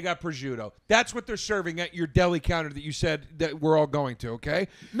and they got prosciutto. That's what they're serving at your deli counter that you said that we're all going to, okay?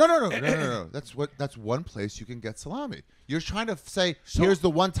 No. That's one place you can get salami. You're trying to say here's the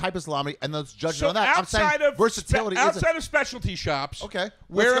one type of salami, and let's judge it So on that. I'm saying outside of versatility. outside of specialty shops, Okay,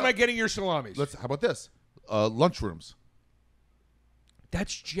 where let's am go. I getting your salamis? How about this? Lunchrooms.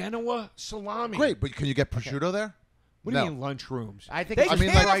 That's Genoa salami. Great, but can you get prosciutto there? What do you mean lunchrooms? I think they it's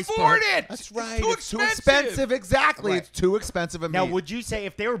can't price afford per- it. That's It's right. too It's too expensive. Exactly. Right. It's too expensive a Now, meat. would you say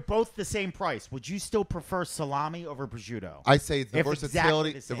if they were both the same price, would you still prefer salami over prosciutto? I say the If exactly versatility.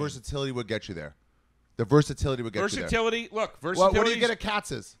 the The same. versatility would get you there. The versatility would get you there. Versatility. Look, Well, versatility. what do you get at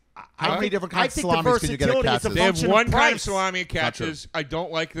Katz's? How many think- different I kinds of think the salamis can you get at versatility is a Katz's? They have function of one kind of price. salami at Not true. Katz's. I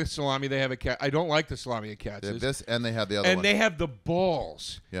don't like the salami they have at Katz's. I don't like the salami at They have Katz's. this, and they have the other And one. they have the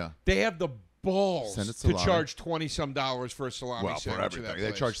balls. Yeah. They have the balls Send it to salami. charge $20-some for a salami Well, sandwich for at everything, that they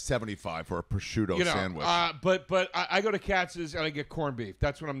place. charge $75 for a prosciutto You know, sandwich. but I go to Katz's and I get corned beef.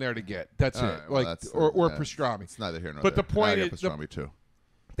 That's what I'm there to get. That's All it. right, well, Like that's- or yeah, pastrami. It's neither here nor But there. the point I get is- pastrami too.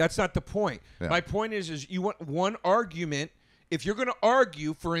 That's not the point. Yeah. My point is you want one argument. If you're going to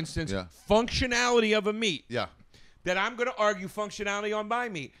argue, for instance, Yeah. functionality of a meat, Yeah. then I'm going to argue functionality on my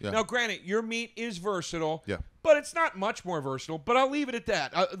meat. Yeah. Now, granted, your meat is versatile, Yeah. but it's not much more versatile. But I'll leave it at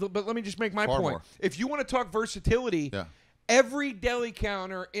that. But let me just make my Far point. more. If you want to talk versatility, Yeah. every deli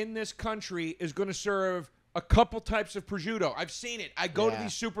counter in this country is going to serve a couple types of prosciutto. I've seen it. I go to Yeah.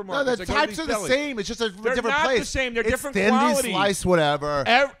 these supermarkets. No, I the go to types these are the delis. same. It's just a They're different not place. the same. They're it's different thin, qualities. slice, whatever.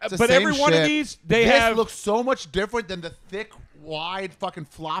 It's the But every same one of shit. these, they this have- looks so much different than the thick, wide, fucking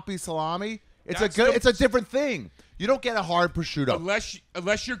floppy salami. It's That's a good. the- It's a different thing. You don't get a hard prosciutto.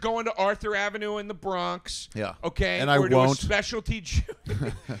 Unless you're going to Arthur Avenue in the Bronx, Yeah. okay, And I or to won't. a specialty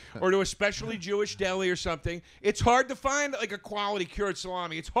or to a specially Jewish deli or something. It's hard to find like a quality cured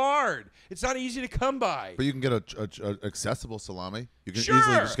salami. It's hard. It's not easy to come by. But you can get a accessible salami. You can Sure.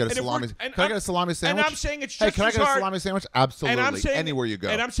 easily just get a And if salami. we're- and Can I I'm- get a salami sandwich? and I'm saying it's Hey, just can I as get hard- a salami sandwich? Absolutely. And I'm saying Anywhere you go.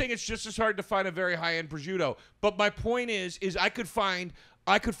 And I'm saying it's just as hard to find a very high end prosciutto. But my point is I could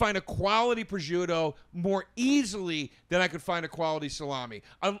find a quality prosciutto more easily than I could find a quality salami.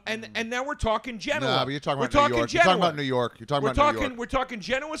 And now we're talking Genoa. No, but you're talking We're about New York. You're Genoa. talking about New York. You're talking about New York. We're talking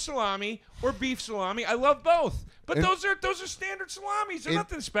Genoa salami or beef salami. I love both, but And- those are standard salamis. They're In-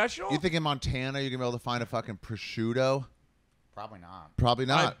 nothing special. You think in Montana you're gonna be able to find a fucking prosciutto? Probably not. Probably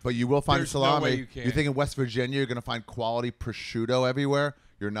not. But you will find a there's no salami. way you can. think in West Virginia you're gonna find quality prosciutto everywhere?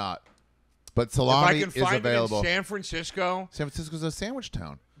 You're not. But if I salami can is find available. it in San Francisco, San Francisco's a sandwich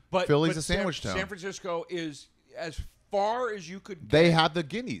town. but Philly's but a sandwich town. San Francisco is as far as you could. They have the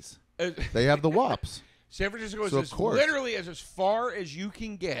guineas. They have the wops. San Francisco is So, of as course. literally as far as you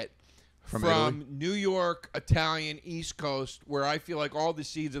can get From from New York, Italian, East Coast, where I feel like all the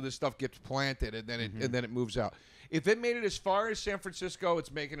seeds of this stuff gets planted and then it moves out. If it made it as far as San Francisco,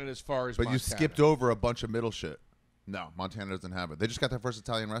 it's making it as far as But you Montana. skipped over a bunch of middle shit. No, Montana doesn't have it. They just got their first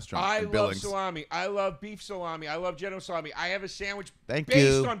Italian restaurant I in love Billings. salami. I love beef salami. I love Genoa salami. I have a sandwich Thank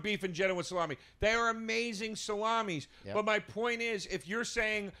based you. on beef and Genoa salami. They are amazing salamis. Yep. But my point is, if you're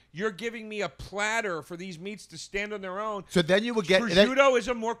saying you're giving me a platter for these meats to stand on their own, So then you would get prosciutto is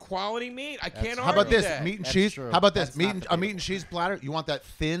a more quality meat. I can't How about argue this? that. Meat and That's cheese. true. How about this? That's Meat not and, a debatable. meat and cheese platter. You want that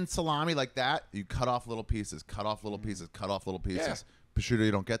thin salami like that? You cut off little pieces. Cut off little pieces. Cut off little pieces. Prosciutto,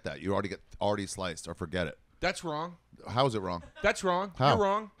 you don't get that. You already sliced, or forget it. That's wrong. How is it wrong? That's wrong. How? You're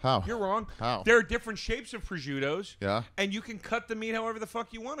wrong. How? You're wrong. How? There are different shapes of prosciuttos. Yeah. And you can cut the meat however the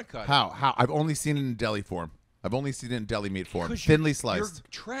fuck you want to cut. How? I've only seen it in deli form. I've only seen it in deli meat form. 'Cause Thinly you're sliced.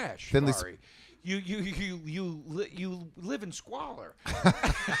 trash, Thinly Ari. You live in squalor.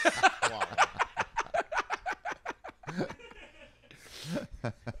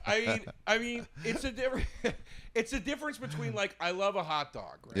 I mean, it's a different. It's a difference between like I love a hot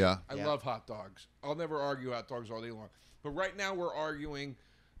dog. Right? Yeah. I love hot dogs. I'll never argue hot dogs all day long. But right now we're arguing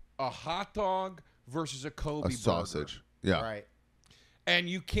a hot dog versus a Kobe burger. Sausage. Yeah. Right. And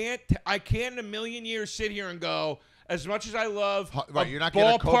you can't. I can't in a million years sit here and go. As much as I love Right, a you're not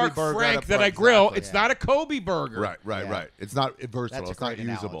getting a Kobe ballpark burger Frank at a that I place. grill, Exactly. it's not a Kobe burger. Right. Yeah. It's not versatile. That's a It's not great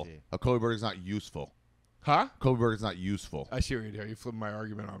usable. analogy. A Kobe burger is not useful. Huh? Kobe burger is not useful. I see what you're doing. You flipped my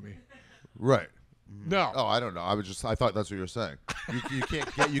argument on me. Right. No. Oh, I don't know. I thought that's what you were saying. You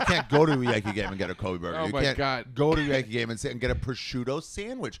can't go to a Yankee game and get a Kobe burger. Oh, you my can't God. go to a Yankee game and get a prosciutto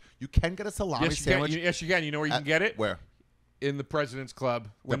sandwich. You can get a salami Yes, you sandwich. can. Yes, you can. You know where you can get it? Where? In the President's Club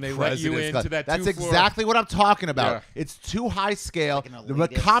when The they let you President's into Club. that That's two-floor- exactly what I'm talking about. Yeah. It's too high scale. Like an The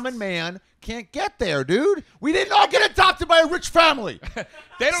elitist. common man can't get there, dude. We didn't all get adopted by a rich family.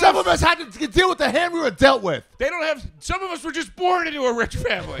 They don't Some have, of us had to deal with the hand we were dealt with. They don't have. Some of us were just born into a rich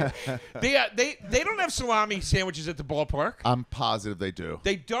family. They don't have salami sandwiches at the ballpark. I'm positive they do.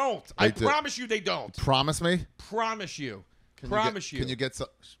 They don't. They I do. promise you, they don't. Promise me. Promise you. Can you get some?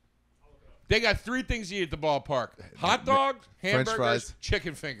 They got three things you eat at the ballpark: hot dogs, French hamburgers, fries.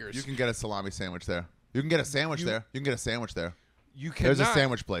 chicken fingers. You can get a salami sandwich there. You can get a sandwich there. You can get a sandwich there. You cannot. There's a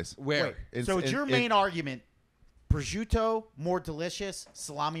sandwich place. Where? Wait, so it's your main argument: prosciutto more delicious,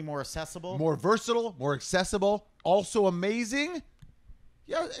 salami more accessible. More versatile, more accessible, also amazing.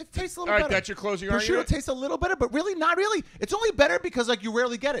 Yeah, it tastes a little All right, better. that's your closing Prosciutto argument? tastes a little better, but really not really. It's only better because like you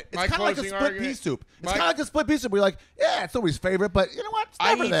rarely get it. It's My kind of like a closing split argument- pea soup. It's my- kind of like a split pea soup. We're like, yeah, it's nobody's favorite, but you know what? It's I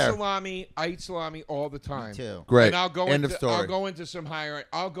never eat there. salami. I eat salami all the time. too. Great. And I'll go End into, of story. I'll go into some higher.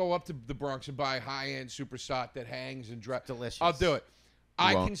 I'll go up to the Bronx and buy high-end super sot that hangs and dry. Delicious. I'll do it.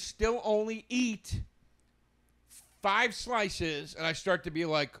 I won't. can still only eat 5 slices, and I start to be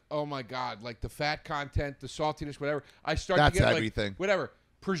like, oh my god, like the fat content, the saltiness, whatever. I start That's to get everything. like whatever.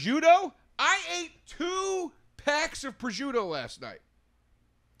 Prosciutto. I ate 2 packs of prosciutto last night.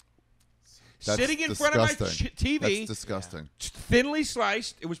 That's Sitting in front of my disgusting. TV. That's disgusting. Thinly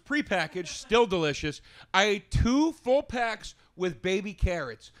sliced. It was prepackaged, still delicious. I ate 2 full packs with baby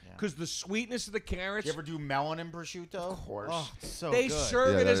carrots because the sweetness of the carrots. You ever do melon and prosciutto? Of course. Oh, it's so They good.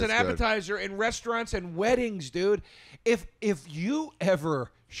 serve Yeah, it that as an is good. appetizer in restaurants and weddings, dude. If you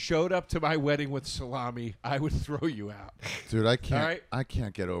ever showed up to my wedding with salami, I would throw you out. Dude, I can't. All right. I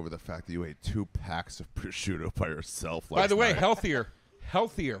can't get over the fact that you ate 2 packs of prosciutto by yourself. By the way, night. healthier.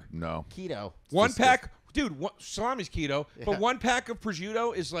 No. Keto. One disgusting. pack, dude. Salami's keto, Yeah. but 1 pack of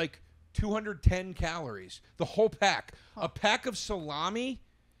prosciutto is like 210 calories. The whole pack. A pack of salami,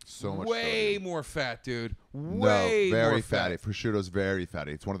 So much way sodium. more fat, dude. No, Way very more fatty. fat. Prosciutto's very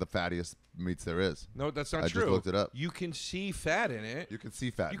fatty. It's one of the fattiest meats there is. No, that's not I true. just looked it up. You can see fat in it. You can see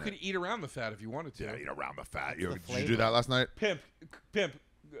fat. You in could it. eat around the fat if you wanted to. Yeah, eat around the fat. the Did you flavor. do that last night? Pimp.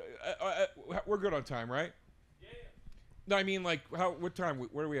 We're good on time, right? Yeah. No, I mean like what time?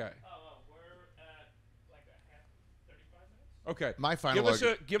 Where are we at? Oh, we're at like a half, 35 minutes. Okay. My final Give us a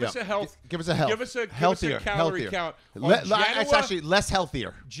argument- give us yeah. a health. Give us a health. Give us a healthier, calorie healthier. count. on It's Genoa- actually less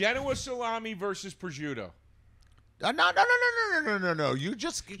healthier. Genoa salami versus prosciutto. No. You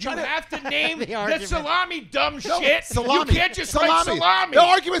just You try to have to name The the argument. salami dumb No, shit. salami. You can't just like salami. The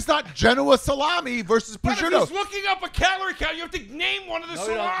argument's not Genoa salami versus But if prosciutto. he's looking up a calorie count, you have to name one of the No, he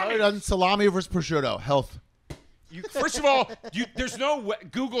salami. doesn't. Salami versus prosciutto. Health. First of all, there's no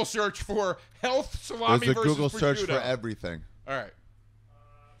Google search for health salami There's a versus Google prosciutto. search for everything. All right.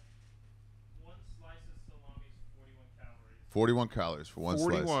 One slice of salami is 41 calories. 41 calories for one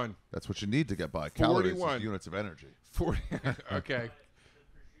 41. slice. That's what you need to get by. Calories 41. is units of energy. 40. Okay. The prosciutto's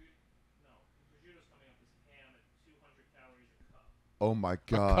coming up as ham at 200 calories a cup. Oh my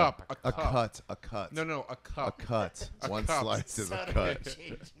god. cup, a A cup. cut. A cut. No, a A cup. cut. One cup. slice is a Son of cut.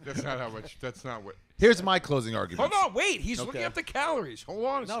 bitch. That's not how much. That's not what. Here's my closing argument. Hold on, wait. He's looking Okay. up the calories. Hold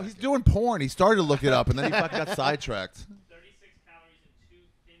on. A No, second. he's doing porn. He started to look it up and then he fucking got sidetracked. 36 calories and 2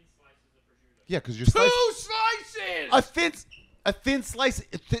 thin slices of prosciutto. Yeah, because you're 2 slices. a thin slice,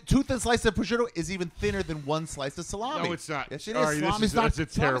 2 thin slices of prosciutto is even thinner than 1 slice of salami. No, it's not. Yes, it is. Ari, this Salami's is- not, that's a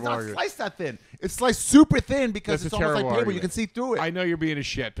terrible salami's not argument. sliced that thin. It's sliced super thin because That's it's a almost like terrible paper. You argument. can see through it. I know you're being a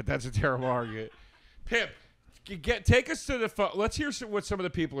shit, but that's a terrible argument. Pimp, take us to the phone. Let's hear what some of the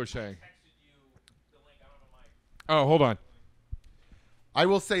people are saying. Texted you the link. I don't know my. Oh, hold on. I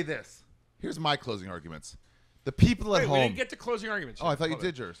will say this. Here's my closing arguments. The people at Wait, we home. didn't get to closing arguments. Oh, I yet. thought you Hold on.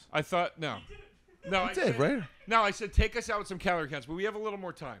 did yours. I thought no. No, I did, right? No, I said take us out with some calorie counts, but we have a little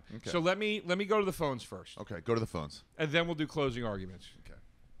more time. Okay. So let me go to the phones first, Okay, go to the phones. and then we'll do closing arguments. Okay.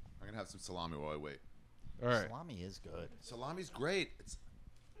 I'm going to have some salami while I wait. All right. Salami is good. Salami's great. It's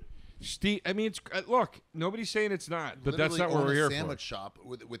Steve, I mean, it's look. Nobody's saying it's not, but that's literally not what own we're a here sandwich for. shop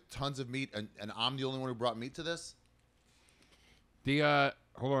with tons of meat, and I'm the only one who brought meat to this? The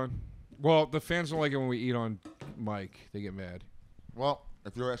hold on. Well, the fans don't like it when we eat on mic. They get mad. Well,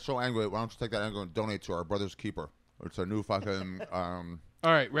 if you're so angry, why don't you take that anger and donate to our Brother's Keeper? It's a new fucking All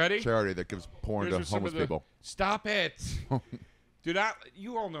right, ready? charity that gives porn Here's to what some homeless of the- people. Stop it. Dude,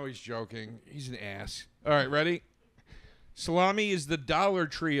 you all know he's joking. He's an ass. All right, ready? Salami is the Dollar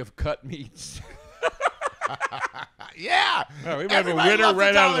Tree of cut meats. Yeah! Oh, we might have a Everybody winner loves the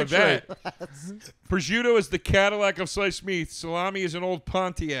right out of the Dollar bat. Prosciutto is the Cadillac of sliced meats. Salami is an old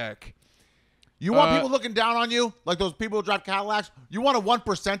Pontiac. You want people looking down on you? Like those people who drive Cadillacs? You want a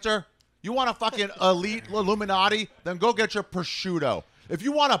 1%er? You want a fucking elite Illuminati? Then go get your prosciutto. If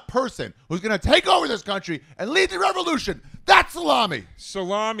you want a person who's going to take over this country and lead the revolution, that's salami.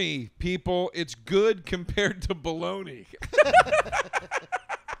 Salami, people, it's good compared to bologna.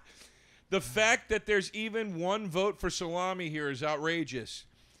 The fact that there's even one vote for salami here is outrageous.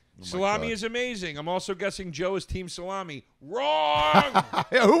 Salami God. is amazing. I'm also guessing Joe is Team Salami. Wrong!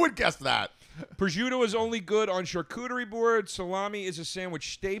 Yeah, who would guess that? Prosciutto is only good on charcuterie board. Salami is a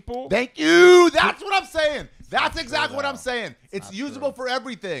sandwich staple. Thank you. That's what I'm saying. That's exactly what I'm saying. It's usable for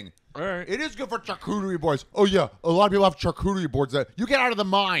everything. All right. It is good for charcuterie boards. Oh, yeah. A lot of people have charcuterie boards that you get out of the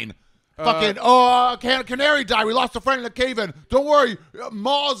mine. Fucking, canary died. We lost a friend in the cave-in. Don't worry.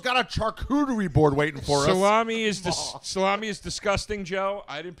 Ma's got a charcuterie board waiting for us. Salami is disgusting, Joe.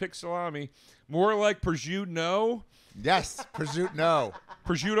 I didn't pick salami. More like prosciutto. No. Yes. Prosciutto, no.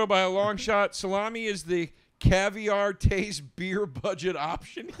 Prosciutto by a long shot. Salami is the caviar taste beer budget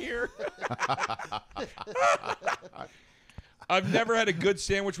option here. I've never had a good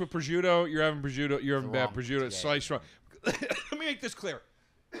sandwich with prosciutto. You're having prosciutto. You're having bad prosciutto. It's sliced wrong. Let me make this clear.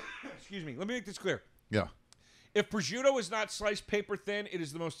 Excuse me. Let me make this clear. Yeah. If prosciutto is not sliced paper thin, it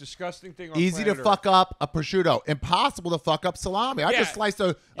is the most disgusting thing on Easy to planet Earth. fuck up a prosciutto. Impossible to fuck up salami. I Yeah. just sliced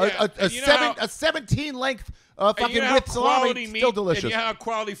a And you know how- 17 length And fucking you know how with salami. quality Still meat, delicious. And you know how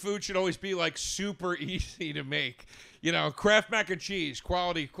quality food should always be like super easy to make. You know, Kraft mac and cheese,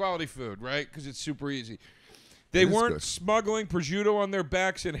 quality food, right? Because it's super easy. They It is weren't good. smuggling prosciutto on their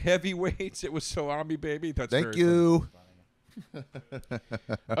backs in heavy weights. It was salami, baby. That's Thank very you.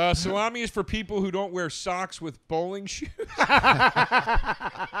 Salami is for people who don't wear socks with bowling shoes. That's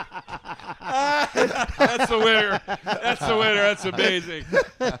the winner. That's the winner. That's amazing.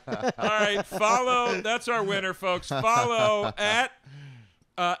 All right, follow. That's our winner, folks. Follow at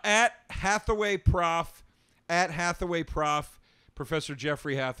Hathaway Prof. At Hathaway Prof. Professor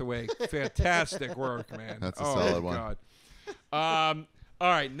Jeffrey Hathaway. Fantastic work, man. That's a oh, solid my one. God. All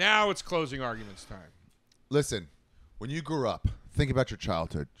right, now it's closing arguments time. Listen, when you grew up, think about your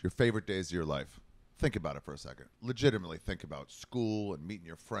childhood, your favorite days of your life. Think about it for a second. Legitimately think about school and meeting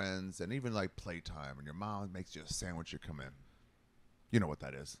your friends and even like playtime, and your mom makes you a sandwich, you come in. You know what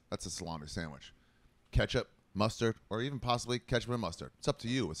that is. That's a salami sandwich. Ketchup, mustard, or even possibly ketchup and mustard. It's up to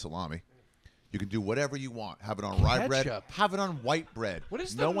you with salami. You can do whatever you want. Have it on rye bread. Ketchup? Have it on white bread. What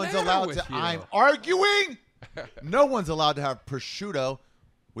is no the one's matter allowed with to. you? I'm arguing. No one's allowed to have prosciutto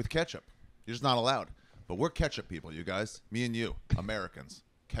with ketchup. You're just not allowed. But we're ketchup people, you guys. Me and you, Americans.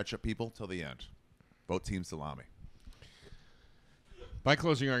 Ketchup people till the end. Vote Team Salami. My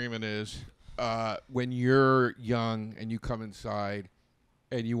closing argument is when you're young and you come inside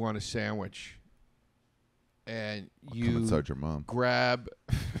and you want a sandwich and Come inside your mom. grab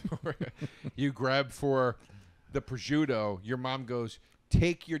for the prosciutto, your mom goes,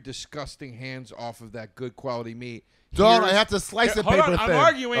 take your disgusting hands off of that good quality meat. Don't. I Here's- have to slice it Hold paper on, thin. I'm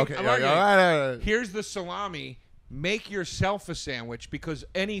arguing. Okay, I'm all right, arguing. all right. Here's the salami. Make yourself a sandwich because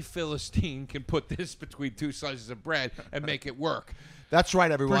any Philistine can put this between two slices of bread and make it work. That's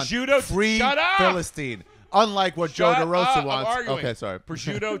right, everyone. Prosciutto- Free Shut up! Philistine. Unlike what Joe Shut DeRosa up, wants. I'm arguing. Okay, sorry.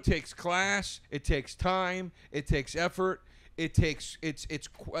 Prosciutto takes class. It takes time. It takes effort.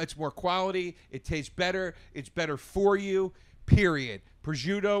 It's more quality. It tastes better. It's better for you. Period.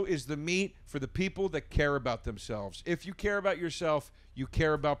 Prosciutto is the meat for the people that care about themselves. If you care about yourself, you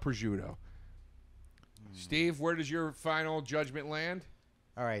care about prosciutto. Steve, where does your final judgment land?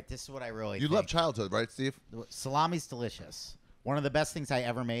 All right, this is what I really You think. love childhood, right, Steve? Salami's delicious. One of the best things I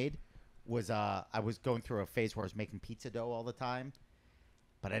ever made was I was going through a phase where I was making pizza dough all the time,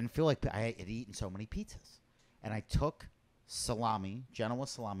 but I didn't feel like I had eaten so many pizzas. And I took salami, Genoa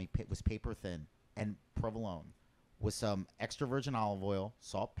salami, was paper thin, and provolone with some extra virgin olive oil,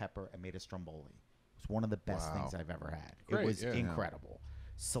 salt, pepper, and made a stromboli. It's one of the best things I've ever had. Great, It was yeah. incredible.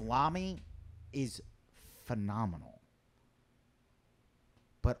 Salami is phenomenal.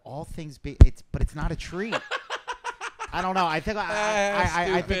 But all things be but it's not a treat. I don't know. I think I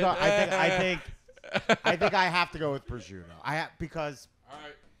think I have to go with prosciutto. Because All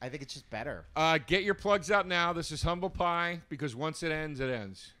right. I think it's just better. Get your plugs out now. This is Humble Pie because once it ends, it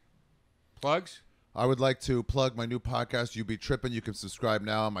ends. Plugs? I would like to plug my new podcast, You Be Trippin'. You can subscribe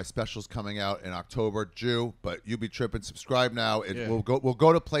now. My special's coming out in October, but You Be Trippin'. Subscribe now. We'll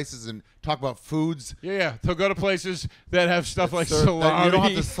go to places and talk about foods. Yeah. So go to places that have stuff like That salami. you don't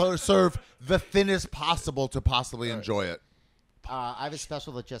have to serve the thinnest possible to possibly enjoy it. I have a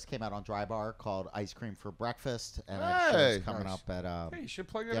special that just came out on Dry Bar called Ice Cream for Breakfast, and Hey, it's coming nice. up at Hey, you should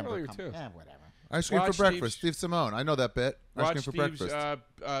plug that Denver earlier, too. Yeah, whatever. Ice cream Watch for breakfast. Steve's- Steve Simeone. I know that bit. Ice Watch cream for Steve's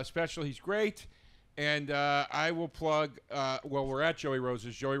breakfast. special. He's great. And I will plug, we're at Joey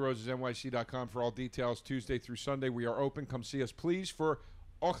Rose's, joeyrosesnyc.com for all details. Tuesday through Sunday, we are open. Come see us, please, for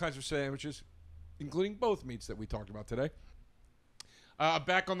all kinds of sandwiches, including both meats that we talked about today.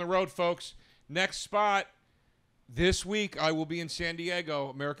 Back on the road, folks. Next spot, this week, I will be in San Diego,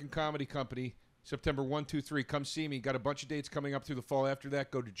 American Comedy Company, September 1, 2, 3. Come see me. Got a bunch of dates coming up through the fall after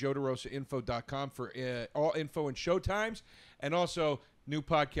that. Go to joederosainfo.com for all info and show times. And also, new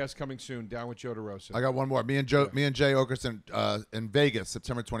podcast coming soon, Down with Joe DeRosa. I got one more. Me and Jay Okerson in Vegas,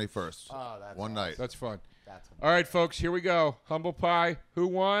 September 21st. Oh, that's one night. That's fun. That's All right, folks, here we go. Humble Pie. Who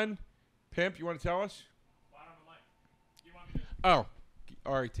won? Pimp, you want to tell us? Bottom of the mic. You want me to? Oh,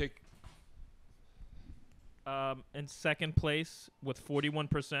 all right, take. In second place with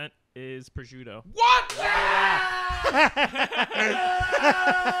 41% is prosciutto. What?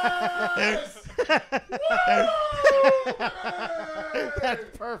 That's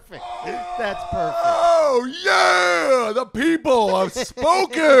perfect. That's perfect. Oh, yeah! The people have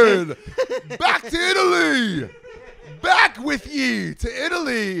spoken! Back to Italy! Back with ye to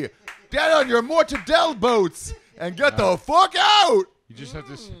Italy! Get on your mortadella boats and get the fuck out! You just have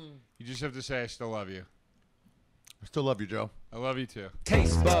to. You just have to say I still love you. I still love you, Joe. I love you too.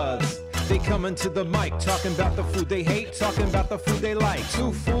 Taste buds, they coming to the mic, talking about the food they hate, talking about the food they like.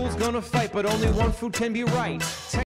 Two fools gonna fight, but only one food can be right.